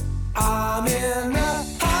 I'm in a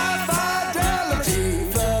high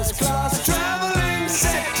fidelity first class traveling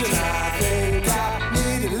section. I think I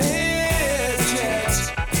need a lift jet.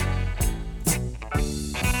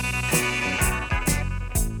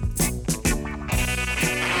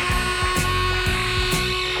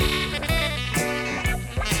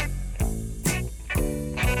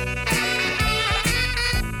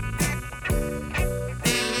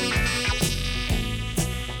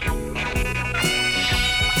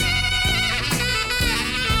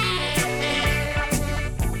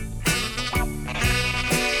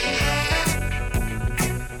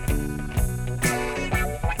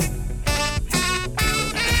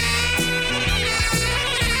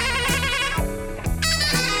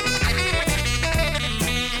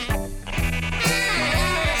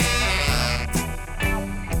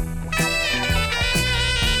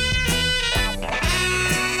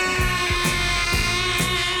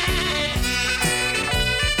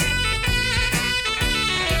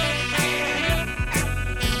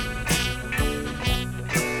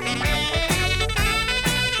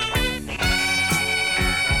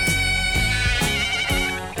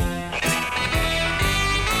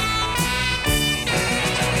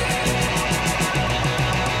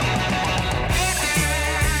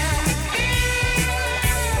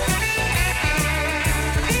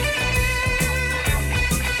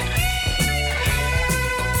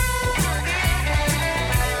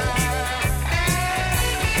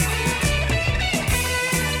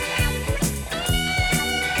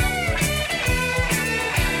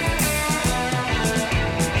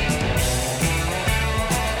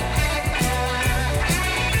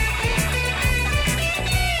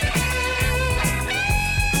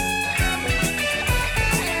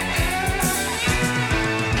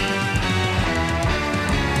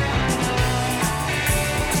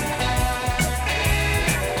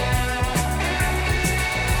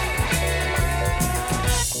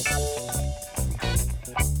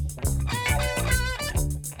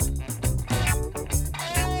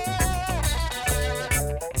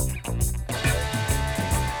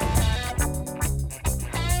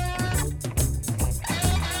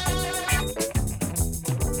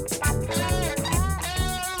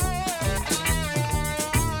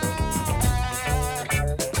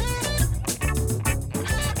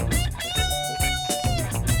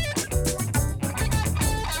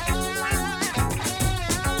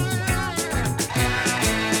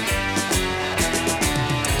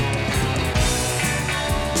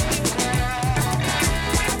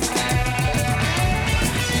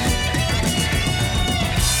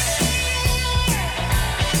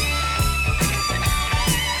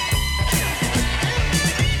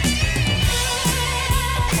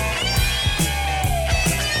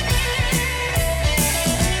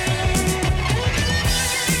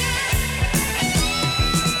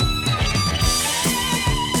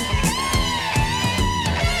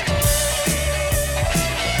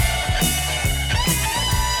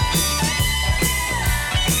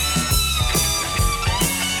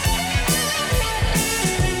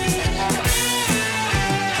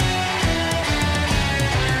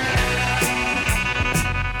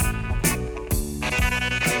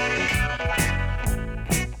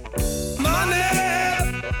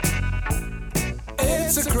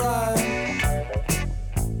 It's a crime.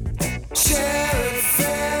 Share it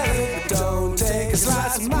fairly, but don't take a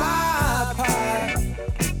slice of my pie.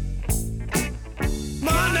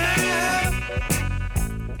 Money,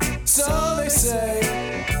 so they say,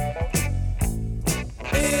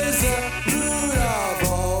 is the root of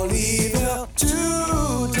all evil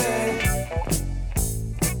today.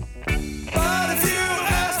 But if you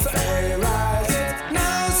ask for a rise, it's no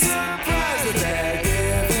surprise that they're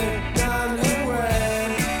giving none away,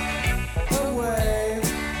 away,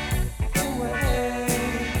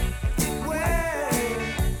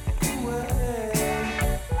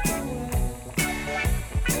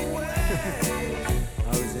 I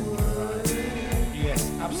was in the right. Yes,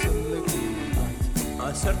 absolutely right. I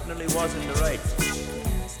certainly was in the right.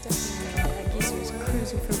 Yes, definitely. I guess he was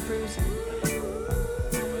cruising for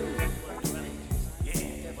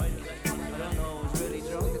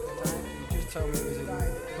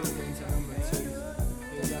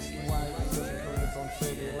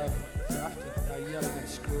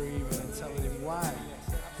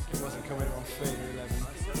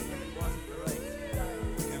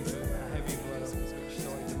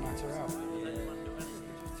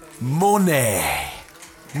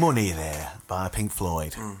Money there by Pink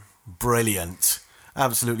Floyd. Brilliant.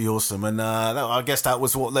 Absolutely awesome. And I guess that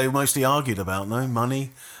was what they mostly argued about, no? Money.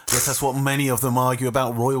 I guess that's what many of them argue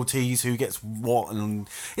about, royalties, who gets what. And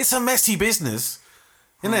it's a messy business,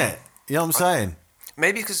 isn't it? You know what I'm saying?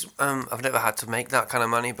 Maybe because I've never had to make that kind of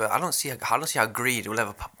money, but I don't see how greed will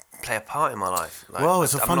ever play a part in my life. Like, well,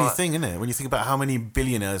 it's a funny thing, isn't it? When you think about how many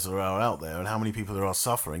billionaires there are out there and how many people there are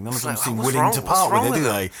suffering, none of them seem willing to part with it, do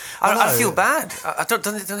they? I feel bad. Don't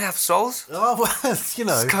they have souls? Oh, well, you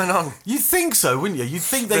know. What's going on? You'd think so, wouldn't you? You'd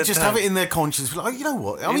think they just have it in their conscience. Like, you know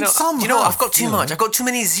what? I mean, some You know what? have, I've got too much. I've got too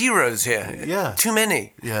many zeros here. Yeah. Too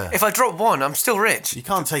many. Yeah. If I drop one, I'm still rich. You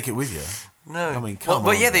can't take it with you. No. I mean, come on.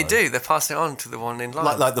 Well, yeah, they guys. do. They pass it on to the one in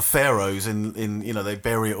line. Like the pharaohs in you know, they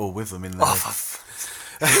bury it all with them in there.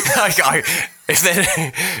 If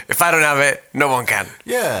I don't have it, no one can.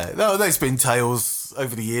 Yeah, no, there's been tales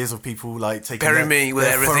over the years of people like taking Bury me with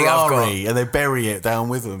their everything I've got. Ferrari and they bury it down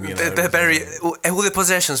with them. You know, They bury all their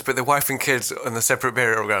possessions, but their wife and kids on the separate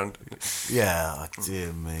burial ground. Yeah,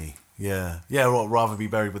 dear me. Yeah, I'd rather be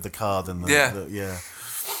buried with the car than the, Yeah. yeah.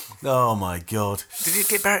 Oh my God. Did he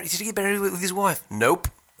get buried with his wife? Nope.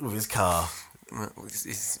 With his car, With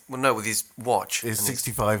his watch. his and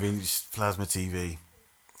 65-inch plasma TV,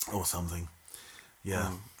 or something.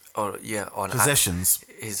 Yeah. on Possessions.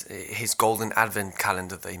 his golden advent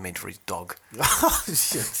calendar that he made for his dog.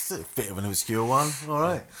 It's a bit of an obscure one. All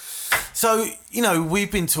right. So, you know,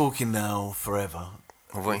 we've been talking now forever,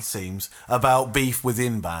 Have we? it seems, about beef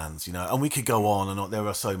within bands, you know, and we could go on and on. There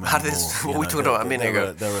are so many How more. does- you what we know, talked about a minute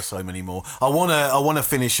ago. There are so many more. I wanna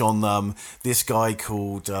finish on this guy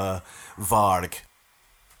called Varg.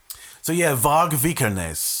 So yeah, Varg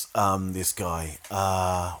Vikernes, this guy.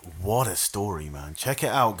 What a story, man. Check it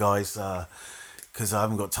out, guys, because I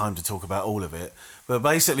haven't got time to talk about all of it. But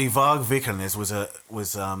basically, Varg Vikernes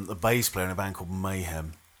was a bass player in a band called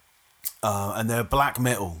Mayhem. And they're black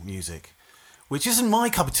metal music, which isn't my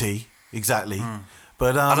cup of tea, exactly.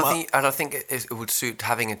 But I don't think it would suit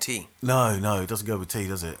having a tea. No, it doesn't go with tea,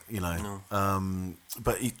 does it? You know.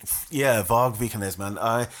 But Varg Vikernes, man.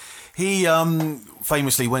 He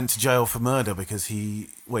famously went to jail for murder because he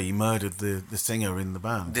murdered the singer in the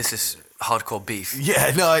band. This is hardcore beef.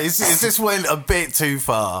 Yeah, no, it just went a bit too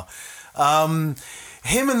far.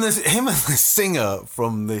 Him and the singer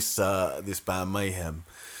from this band Mayhem.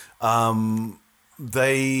 One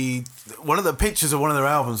of the pictures of one of their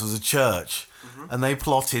albums was a church, and they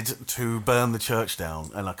plotted to burn the church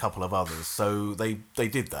down and a couple of others. So they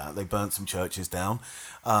did that. They burnt some churches down.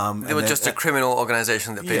 They were just a criminal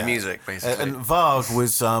organisation that played music, basically. And Varg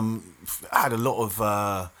had a lot of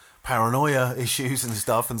paranoia issues and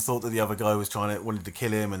stuff, and thought that the other guy wanted to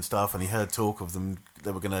kill him and stuff. And he heard talk of them;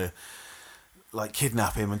 they were going to like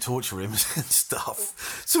kidnap him and torture him and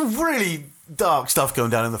stuff. Some really dark stuff going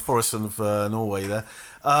down in the forests of Norway there.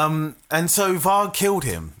 And so Varg killed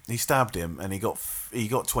him. He stabbed him, and he got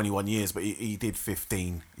 21 years, but he did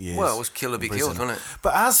 15 years. Well, it was kill or be killed, wasn't it?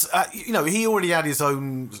 But as you know, he already had his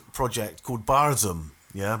own project called Barzum.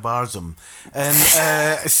 Yeah, Barzum. And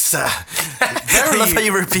it's very... I love how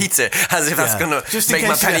you repeat it as if that's going to make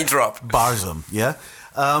my penny drop. Barzum, yeah.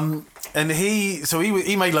 And he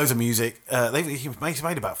made loads of music. He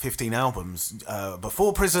made about 15 albums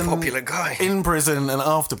before prison, Popular guy, in prison, and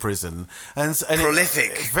after prison, and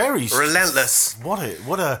prolific, very relentless. What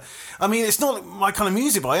a! I mean, it's not my kind of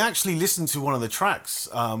music, but I actually listened to one of the tracks,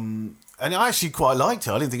 and I actually quite liked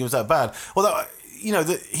it. I didn't think it was that bad. Although, you know,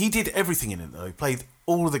 he did everything in it though. He played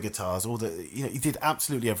all the guitars, he did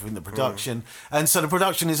absolutely everything. The production, and so the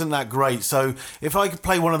production isn't that great. So if I could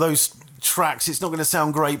play one of those tracks, it's not going to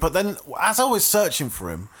sound great. But then, as I was searching for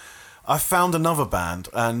him, I found another band,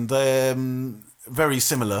 and they're very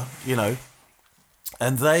similar, you know,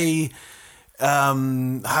 and they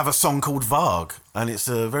have a song called Varg, and it's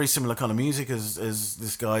a very similar kind of music as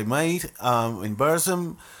this guy made in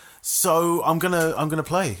Burzum. So I'm gonna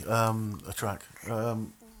play a track.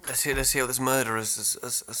 Let's see what this murderer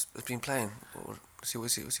has been playing. Or see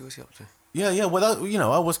what's he up to. Yeah. Well,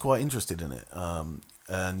 I was quite interested in it.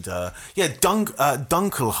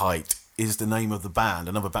 Dunkelheit is the name of the band,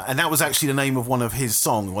 another band, and that was actually the name of one of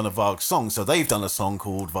Varg's songs. So they've done a song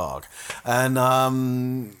called Varg, and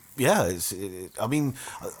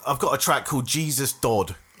I've got a track called Jesus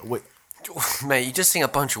Dodd. Mate, you just sing a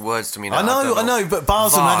bunch of words to me now. I know, but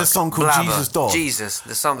Barzum had a song called blabber, Jesus Dodd. Jesus,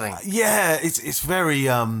 there's something. Yeah, it's very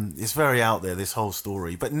out there, this whole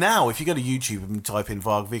story. But now, if you go to YouTube and type in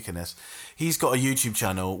Varg Vikernes, He's got a YouTube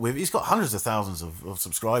channel he's got hundreds of thousands of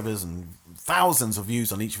subscribers and thousands of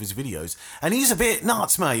views on each of his videos, and he's a bit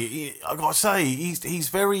nuts, mate. I gotta say, he's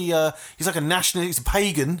very he's like a national, he's a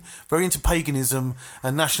pagan, very into paganism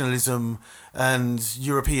and nationalism and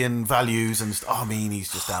European values, and I mean,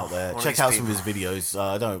 he's just out there. Check out some of his videos.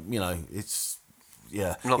 It's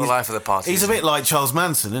not the life of the party. He's a bit like Charles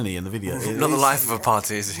Manson, isn't he, in the video? Not the life of a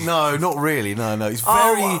party, is he? No, not really. No. He's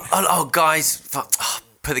very. Guys,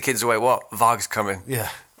 put the kids away. What? Varg's coming. Yeah.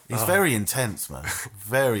 He's very intense, man.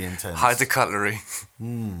 Very intense. Hide the cutlery.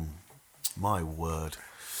 My word.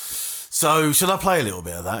 So, should I play a little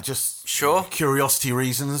bit of that? Just sure. Curiosity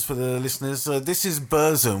reasons for the listeners. This is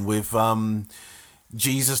Burzum with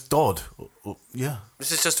Jesus Dodd. Yeah.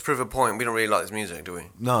 This is just to prove a point. We don't really like this music, do we?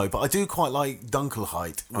 No, but I do quite like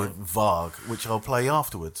Dunkelheit with Varg, which I'll play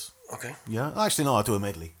afterwards. Okay. Yeah? Actually, no, I'll do a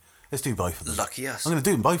medley. Let's do both of them. Lucky us. I'm going to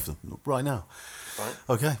do them both of them right now. Right.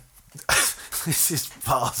 Okay. This is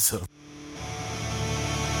Burzum.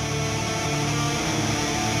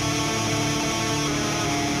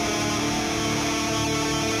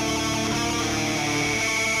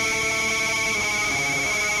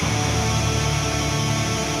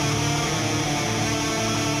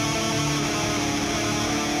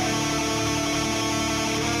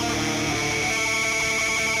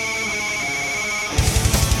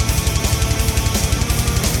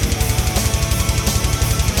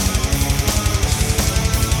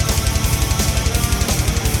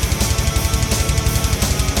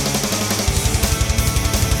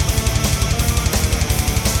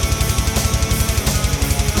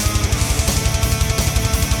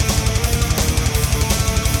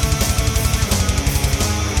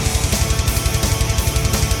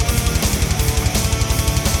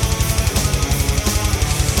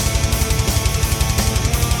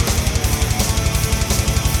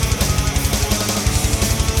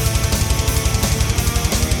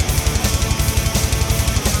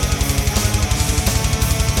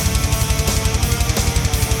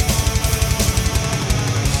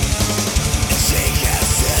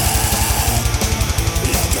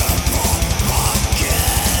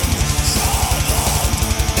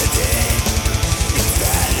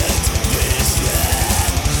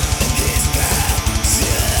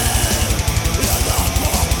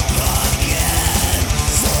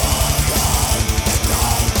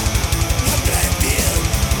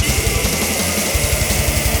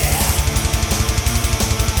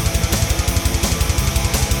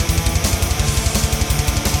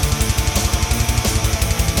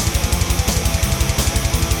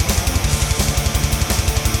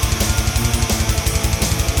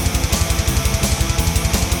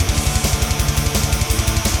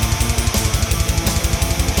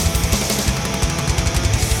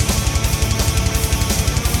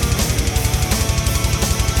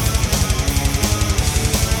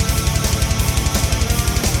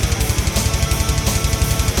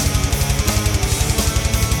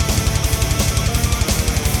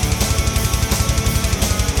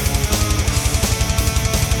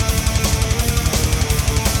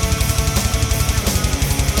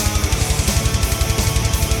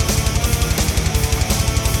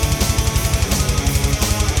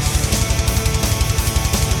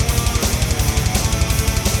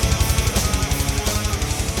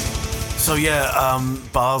 So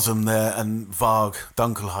Burzum there and Varg,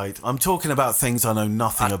 Dunkelheit. I'm talking about things I know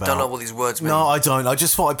nothing about. I don't know what these words mean. No, I don't. I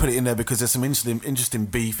just thought I'd put it in there because there's some interesting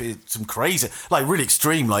beef. Some crazy, like really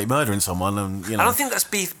extreme, like murdering someone, and I don't think that's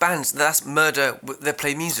beef bands. That's murder. They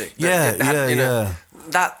play music. Yeah.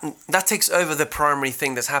 That takes over the primary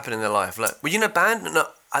thing that's happened in their life. Like, were you in a band? No,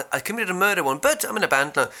 I committed a murder one, but I'm in a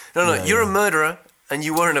band. No, you're a murderer. And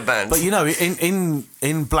you were in a band. But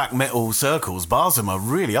in black metal circles, Burzum are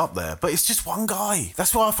really up there. But it's just one guy.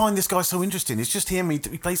 That's why I find this guy so interesting. It's just him. He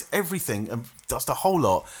plays everything and does a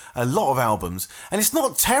lot of albums. And it's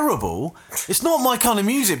not terrible. It's not my kind of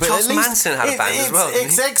music. But Charles at least Manson had a band as well.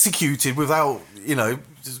 It's executed without,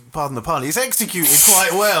 pardon the pun. It's executed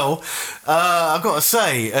quite well. I've got to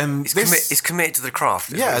say. And he's committed to the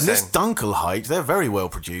craft. Yeah, and this Dunkelheit, they're very well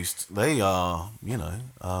produced. They are,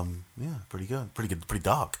 pretty good, pretty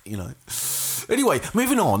dark, Anyway,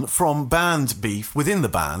 moving on from band beef within the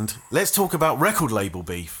band, let's talk about record label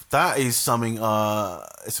beef. That is something,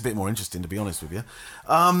 it's a bit more interesting, to be honest with you.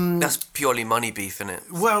 That's purely money beef, isn't it?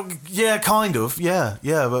 Well, yeah, kind of, yeah,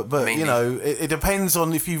 but it depends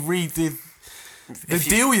on if you read the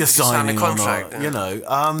deal you're signing sign the contract, or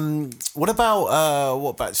not, What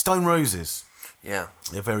about Stone Roses? Yeah.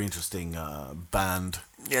 They're a very interesting band.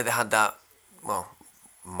 Yeah, they had that, well,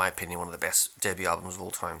 in my opinion, one of the best debut albums of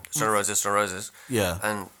all time. Stone Roses. Yeah.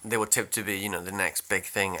 And they were tipped to be, the next big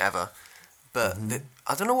thing ever. But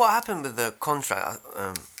I don't know what happened with the contract.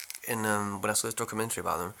 When I saw this documentary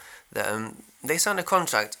about them, that they signed a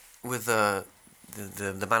contract with the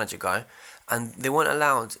manager guy, and they weren't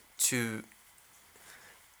allowed to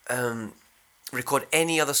record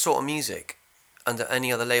any other sort of music under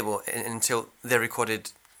any other label until they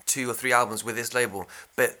recorded 2 or 3 albums with this label.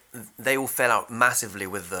 But they all fell out massively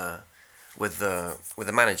with the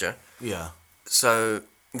manager. Yeah. So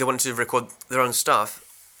they wanted to record their own stuff,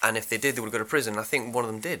 and if they did, they would go to prison. I think one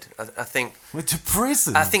of them did. I think went to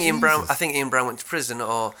prison. I think Jesus. Ian Brown went to prison,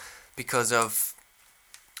 or because of,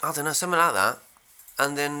 I don't know, something like that.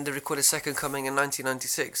 And then they recorded Second Coming in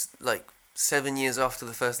 1996, like 7 years after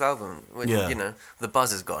the first album. When, you know, the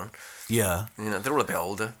buzz is gone. Yeah. You know, they're all a bit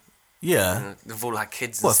older. Yeah. You know, they've all had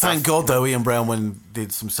kids and Well, stuff. thank God, though, Ian Brown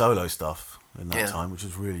did some solo stuff in that Yeah. time, which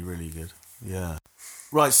was really, really good. Yeah.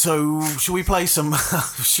 Right, so should we play some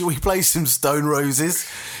Stone Roses?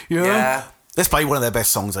 You know? Yeah. Let's play one of their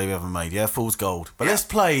best songs they've ever made, yeah? Fool's Gold. But let's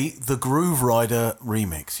play the Groove Rider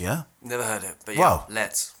remix, yeah? Never heard it, but yeah, Well,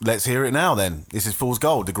 let's. Let's hear it now then. This is Fool's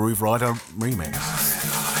Gold, the Groove Rider remix.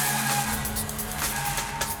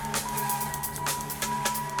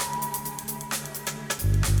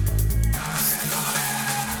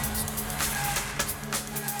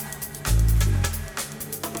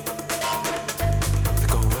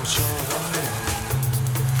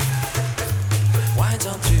 Winds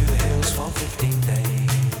on through the hills for 15 days.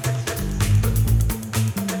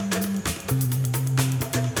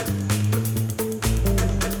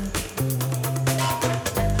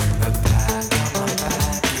 The pack on my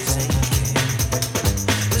back is aching.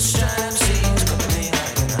 The strap seems cut me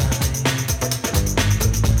like an eye.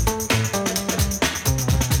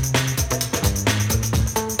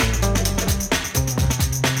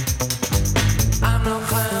 I'm no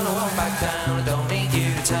clown, I won't back down. I don't need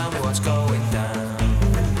you to tell me what's going down.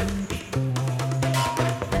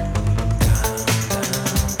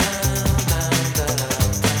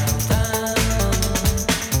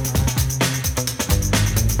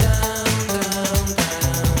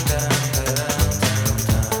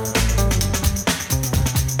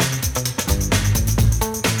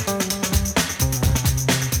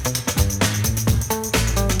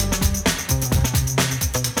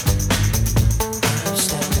 I'm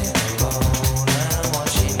standing alone, I'm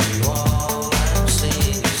watching you all, I'm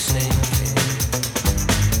seeing you sinking.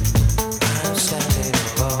 I'm standing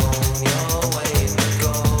alone, you're weighing the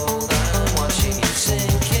gold, I'm watching you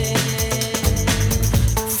sinking.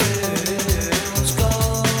 Fool's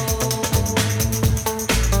gold.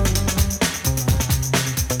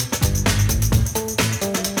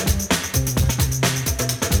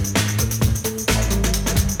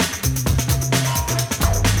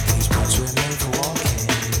 These boots were made for walking.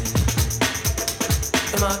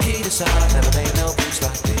 The Marquis de Sade never made no boots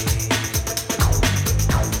like these.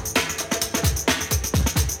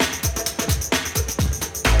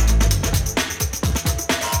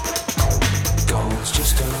 Gold's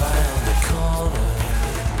just around the corner.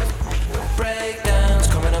 Breakdowns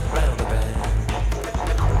coming up round the bend.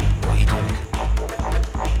 What you doing?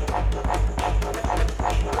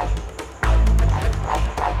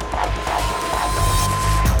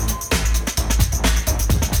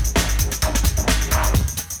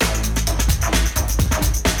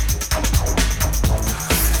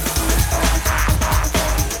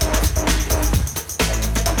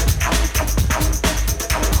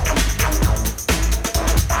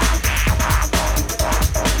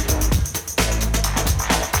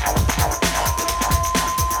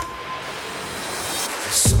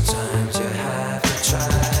 Sometimes you have to try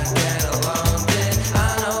to get along it. I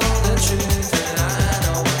know the truth and I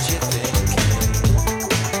know what you're thinking.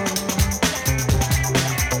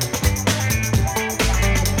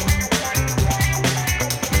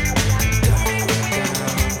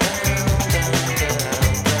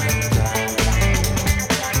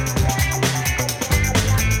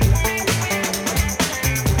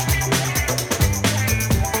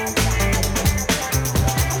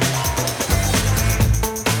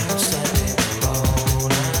 I'm standing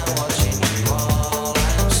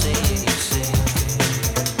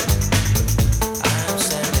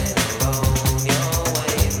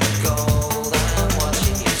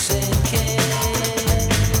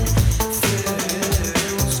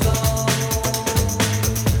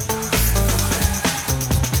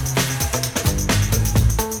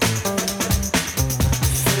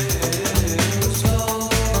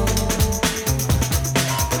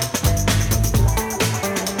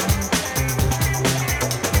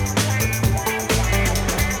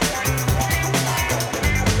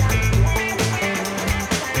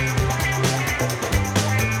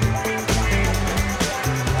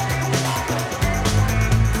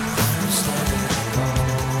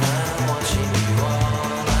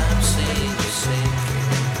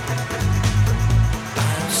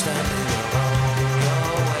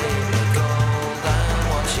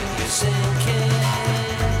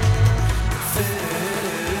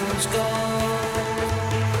fool's gold.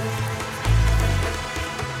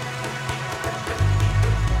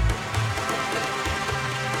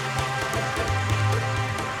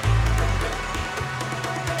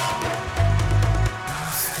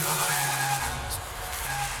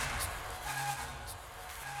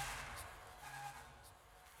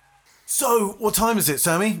 So, what time is it,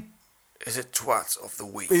 Sammy? Is it twat of the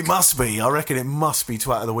week? It must be. I reckon it must be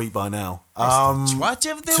twat of the week by now.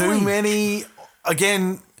 Twat of the too week. many.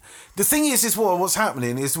 Again, the thing is what's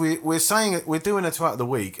happening is we're saying we're doing a twat of the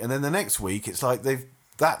week, and then the next week it's like that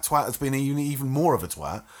twat has been even more of a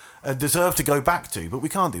twat and deserved to go back to, but we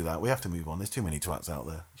can't do that. We have to move on. There's too many twats out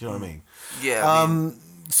there. Do you know what I mean? Yeah. I mean,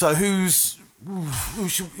 So who's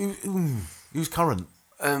current?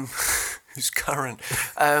 Who's current?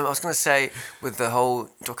 I was going to say, with the whole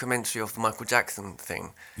documentary of the Michael Jackson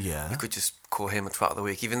thing, Yeah. you could just call him a twat of the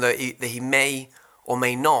week, even though he may or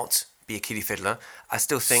may not be a kiddie fiddler. I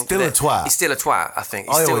still think Still a that twat. He's still a twat. I think.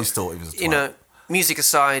 I always thought he was a twat. You know, music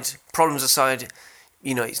aside, problems aside,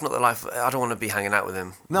 you know, it's not the life. I don't want to be hanging out with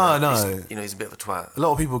him. No. He's a bit of a twat. A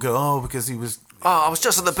lot of people go, because he was. Oh, I was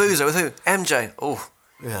just at the boozer with who? MJ. Oh,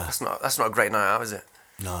 Yeah. That's not a great night out, is it?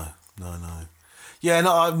 No. Yeah,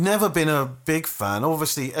 no, I've never been a big fan.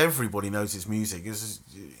 Obviously, everybody knows his music.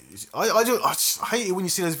 I just hate it when you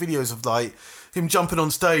see those videos of like him jumping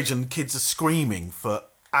on stage and kids are screaming for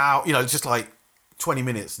hours. You know, just like 20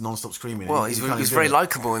 minutes non-stop screaming. Well, he was very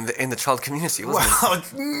likeable in the child community, wasn't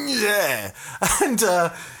he? Yeah,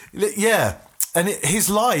 and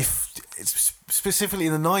his life, specifically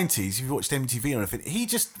in the 90s. If you watched MTV or anything, he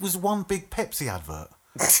just was one big Pepsi advert.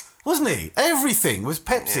 Wasn't he? Everything was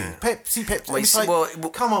Pepsi. Yeah. Pepsi. Well, It's like,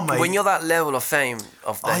 come on, mate. When you're that level of fame,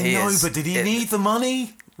 of that I know, but did he need the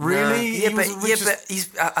money? Really? But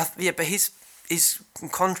his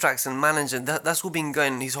contracts and managing that's all been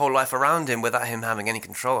going his whole life around him without him having any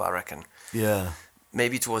control. I reckon. Yeah.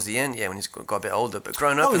 Maybe towards the end, when he's got a bit older, but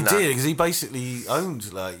growing up, he did, because he basically owned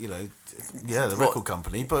the record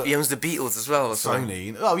company, but he owns the Beatles as well. Or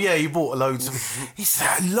Sony. Oh yeah, he bought loads of. He's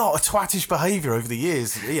had a lot of twattish behaviour over the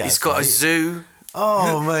years. He's got a zoo.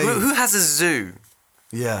 Oh mate, who has a zoo?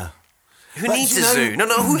 Yeah. Who needs a zoo? No.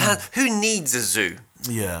 Who needs a zoo?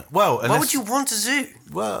 Yeah. Well, why would you want a zoo?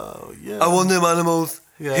 Well, yeah. I want them animals.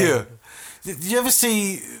 Yeah. Here. Did you ever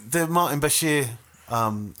see the Martin Bashir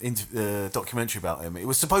documentary about him? It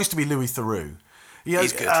was supposed to be Louis Theroux.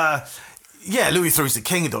 He's good. Louis Theroux's the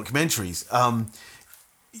king of documentaries.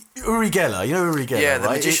 Uri Geller, you know Uri Geller, yeah, the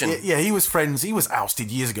right? magician. He was friends. He was ousted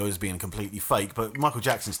years ago as being completely fake, but Michael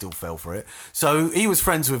Jackson still fell for it. So he was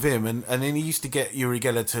friends with him, and then he used to get Uri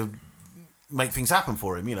Geller to make things happen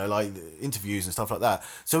for him, like interviews and stuff like that.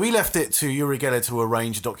 So he left it to Uri Geller to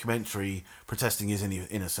arrange a documentary protesting his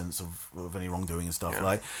innocence of any wrongdoing and stuff,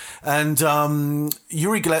 right? And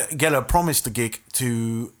Uri Geller promised the gig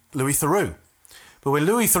to Louis Theroux. But when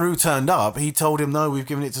Louis Theroux turned up, he told him, no, we've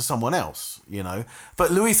given it to someone else,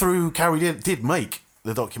 But Louis Theroux did make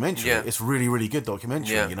the documentary. Yeah. It's really, really good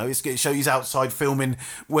documentary, Yeah. It shows he's outside filming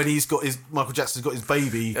when Michael Jackson's got his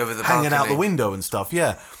baby over the hanging out balcony. the window and stuff,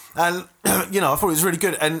 yeah. And, I thought it was really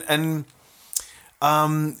good.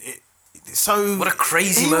 So what a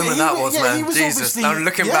crazy moment that was, man. Jesus, I'm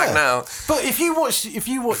looking back now. But if you watch, that's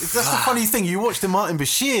the funny thing. You watch the Martin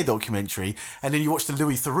Bashir documentary, and then you watch the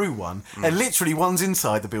Louis Theroux one, and literally one's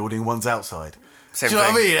inside the building, one's outside. Same Do you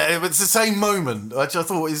know thing. what I mean? It's the same moment, which I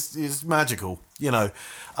thought is magical,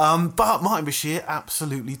 But Martin Bashir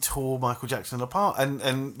absolutely tore Michael Jackson apart,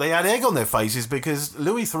 and they had egg on their faces because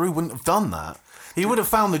Louis Theroux wouldn't have done that. He would have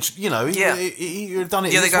found he would have done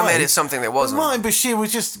it. Yeah, his the guy way. made it something that wasn't. But Martin Bashir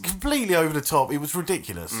was just completely over the top. It was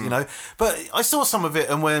ridiculous, But I saw some of it,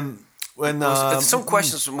 and when some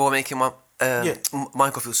questions were making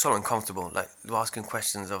Michael feel so uncomfortable. Like they were asking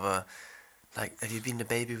questions of like, have you been a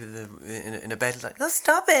baby in a bed? Like, oh,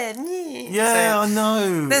 stop it! Yeah, I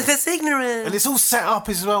know. That's ignorant. And it's all set up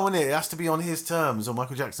as well, isn't it? It has to be on his terms, on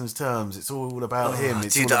Michael Jackson's terms. It's all about him.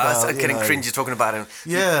 It's dude, all about, I'm getting cringy talking about him.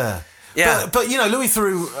 Yeah. Yeah. But Louis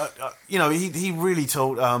Theroux, he really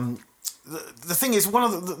told. The thing is, one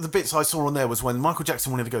of the bits I saw on there was when Michael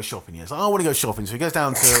Jackson wanted to go shopping. He's like, I want to go shopping, so he goes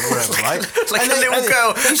down to wherever, right? Like a little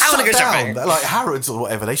girl. I want to go shopping. Like Harrods or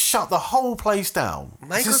whatever. They shut the whole place down.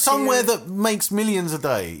 This is somewhere that makes millions a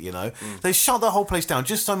day. They shut the whole place down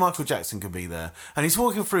just so Michael Jackson could be there. And he's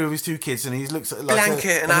walking through with his two kids, and he looks at like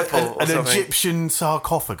blanket and apple, an Egyptian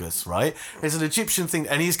sarcophagus, right? There's an Egyptian thing,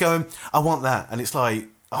 and he's going, I want that, and it's like,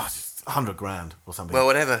 $100,000 or something. Well,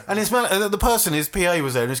 whatever. And the person, his PA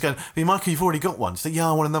was there, and he's going, hey, Michael, you've already got one. He's like, yeah,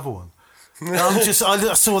 I want another one. I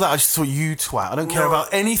saw that, I just thought, you twat. I don't care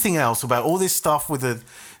about anything else, about all this stuff with the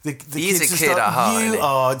the He's kids a and kid stuff. at heart, You isn't he?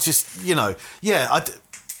 are just, yeah.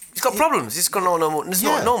 He's got problems. He's got no normal. It's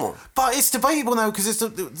not normal. But it's debatable now because it's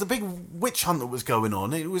the big witch hunt that was going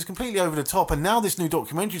on. It was completely over the top, and now this new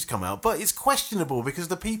documentary's come out. But it's questionable because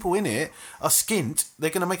the people in it are skint. They're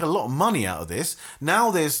going to make a lot of money out of this.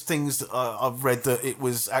 Now there's things that, I've read that it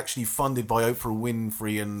was actually funded by Oprah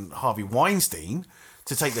Winfrey and Harvey Weinstein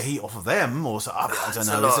to take the heat off of them, or so, I don't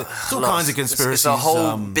know. It's all kinds of conspiracies. It's a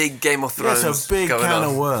whole big Game of Thrones. It's a big can on.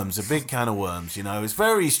 of worms. A big can of worms. You know, it's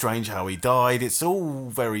very strange how he died. It's all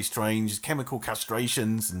very strange. Chemical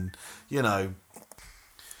castrations, and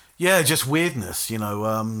just weirdness. It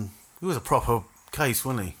was a proper case,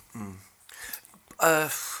 wasn't he? A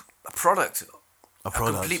product. A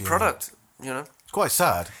product. Complete product. It's quite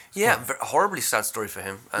sad. A horribly sad story for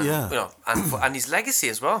him. And, and his legacy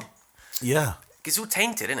as well. Yeah. It's all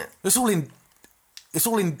tainted, isn't it? It's all in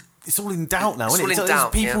doubt now, isn't it? All in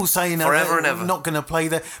doubt, people saying forever and they're ever. not going to play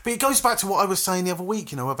there. But it goes back to what I was saying the other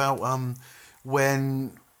week, about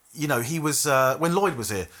when he was when Lloyd was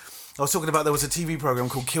here. I was talking about there was a TV program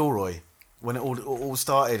called Kilroy when it all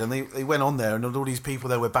started, and they went on there, and all these people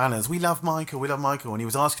there with banners. We love Michael, and he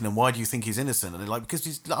was asking them, why do you think he's innocent? And they're like, because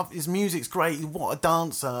his music's great, what a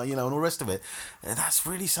dancer, and all the rest of it. And that's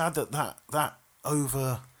really sad that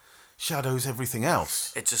overshadows everything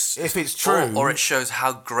else. It just, if it's true, or it shows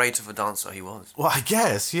how great of a dancer he was. Well, I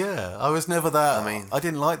guess, yeah. I was never that. I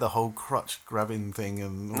didn't like the whole crutch grabbing thing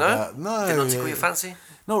and all that. No, did not tickle your fancy?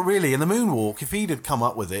 Not really. And the moonwalk, if he'd have come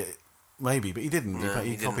up with it, maybe, but he didn't.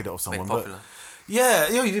 He copied it off someone. Made it popular.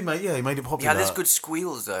 He did make. Yeah, he made it popular. He had these good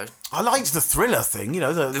squeals though. I liked the Thriller thing.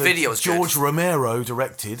 The video was George good. Romero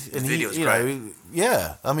directed, and the video was great.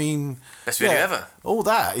 Best video ever. All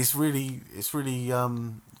that is really,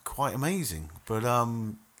 quite amazing. But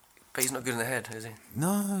he's not good in the head, is he?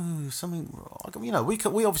 No, something. We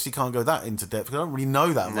obviously can't go that into depth because I don't really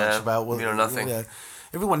know that much about what. Nothing.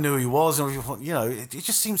 Everyone knew who he was, and it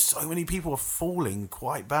just seems so many people are falling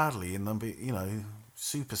quite badly in them.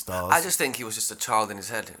 Superstars. I just think he was just a child in his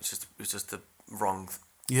head. It was just the wrong.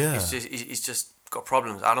 Yeah. He's just got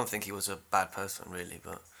problems. I don't think he was a bad person, really,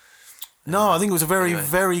 but. No, I think he was a very,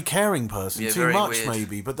 very caring person. Too very much, weird.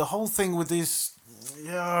 maybe. But the whole thing with this.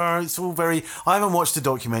 Yeah, it's all very. I haven't watched the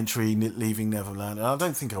documentary Leaving Neverland, and I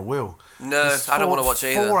don't think I will. No, I don't want to watch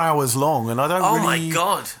it either. 4 hours long, and I don't. Oh really, my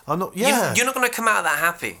god! I'm not. Yeah, you're not going to come out of that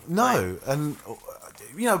happy. No, and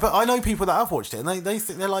but I know people that have watched it, and they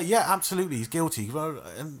think they're like, yeah, absolutely, he's guilty,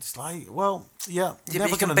 and it's like, well, you're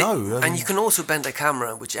never going to know. And you can also bend the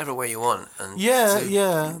camera whichever way you want. And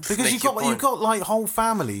because you've got like whole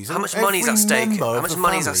families. How much money's at stake? How much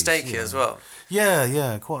money's at stake here as well?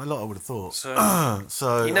 Yeah, quite a lot. I would have thought.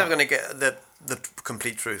 So you're never going to get the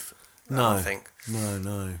complete truth. No, I don't think.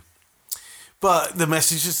 No. But the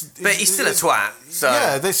message is. But he's still a twat.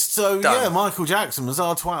 So Michael Jackson was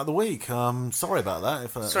our twat of the week. Sorry about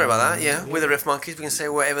that. Sorry about that. Yeah, we're the Riff Monkeys. We can say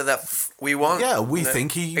whatever that we want. Yeah, we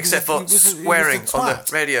think he. Except for swearing on the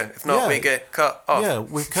radio. If not, we get cut off. Yeah,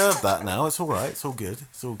 we've curbed that now. It's all right. It's all good.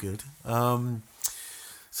 That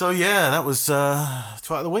was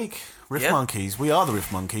twat of the week. Riff Monkeys. We are the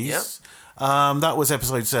Riff Monkeys. Yep. That was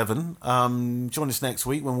episode 7. Join us next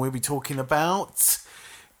week when we'll be talking about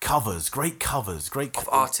great covers of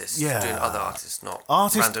artists. Yeah, doing other artists, not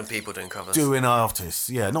random people doing covers. Doing artists,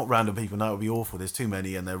 yeah, not random people. That would be awful. There's too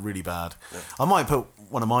many and they're really bad. Yeah. I might put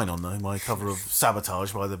one of mine on though. My cover of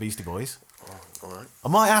 "Sabotage" by the Beastie Boys. All right. I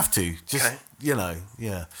might have to. Just okay.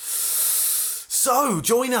 Yeah. So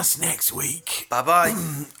join us next week. Bye bye.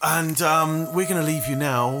 And we're going to leave you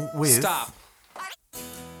now with. Stop.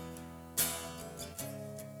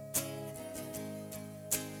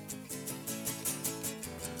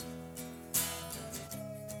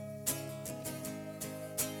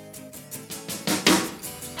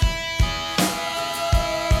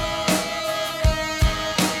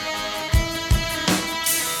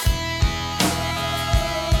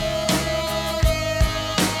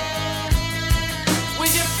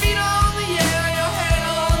 With your feet on the air, your head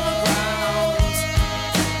on the ground.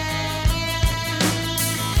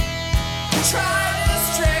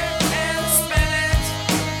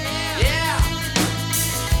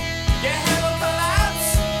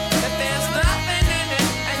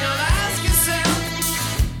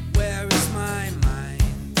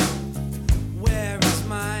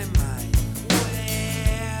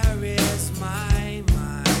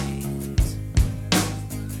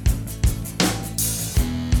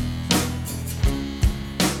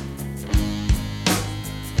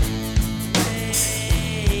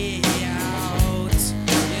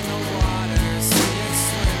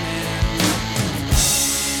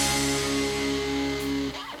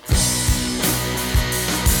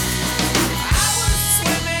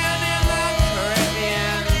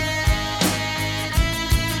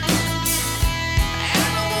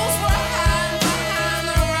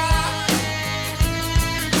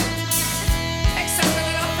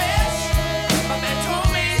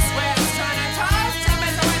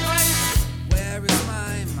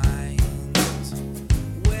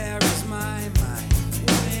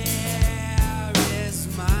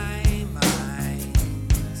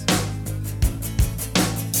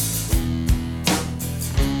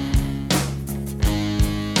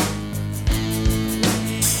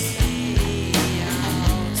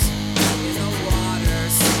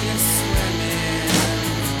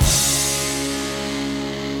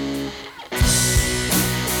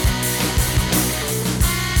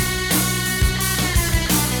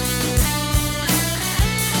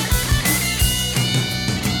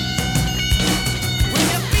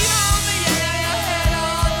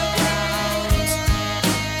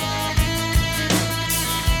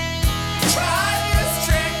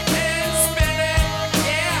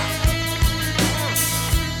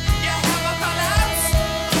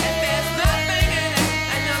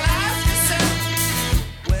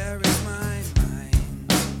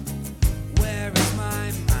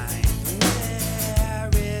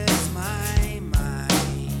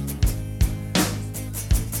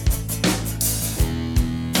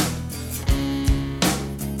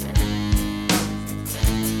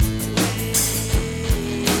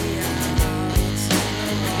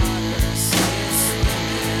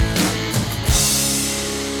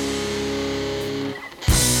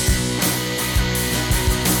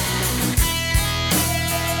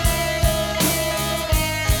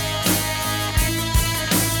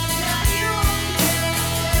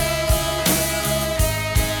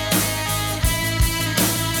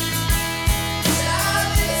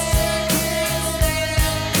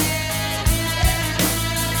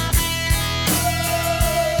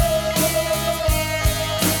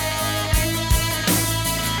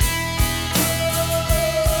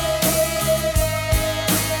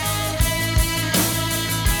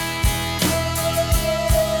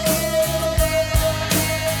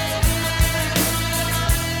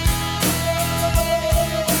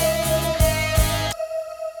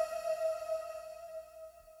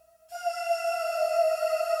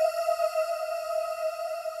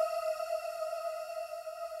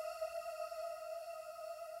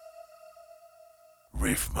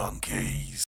 Riff Monkeys.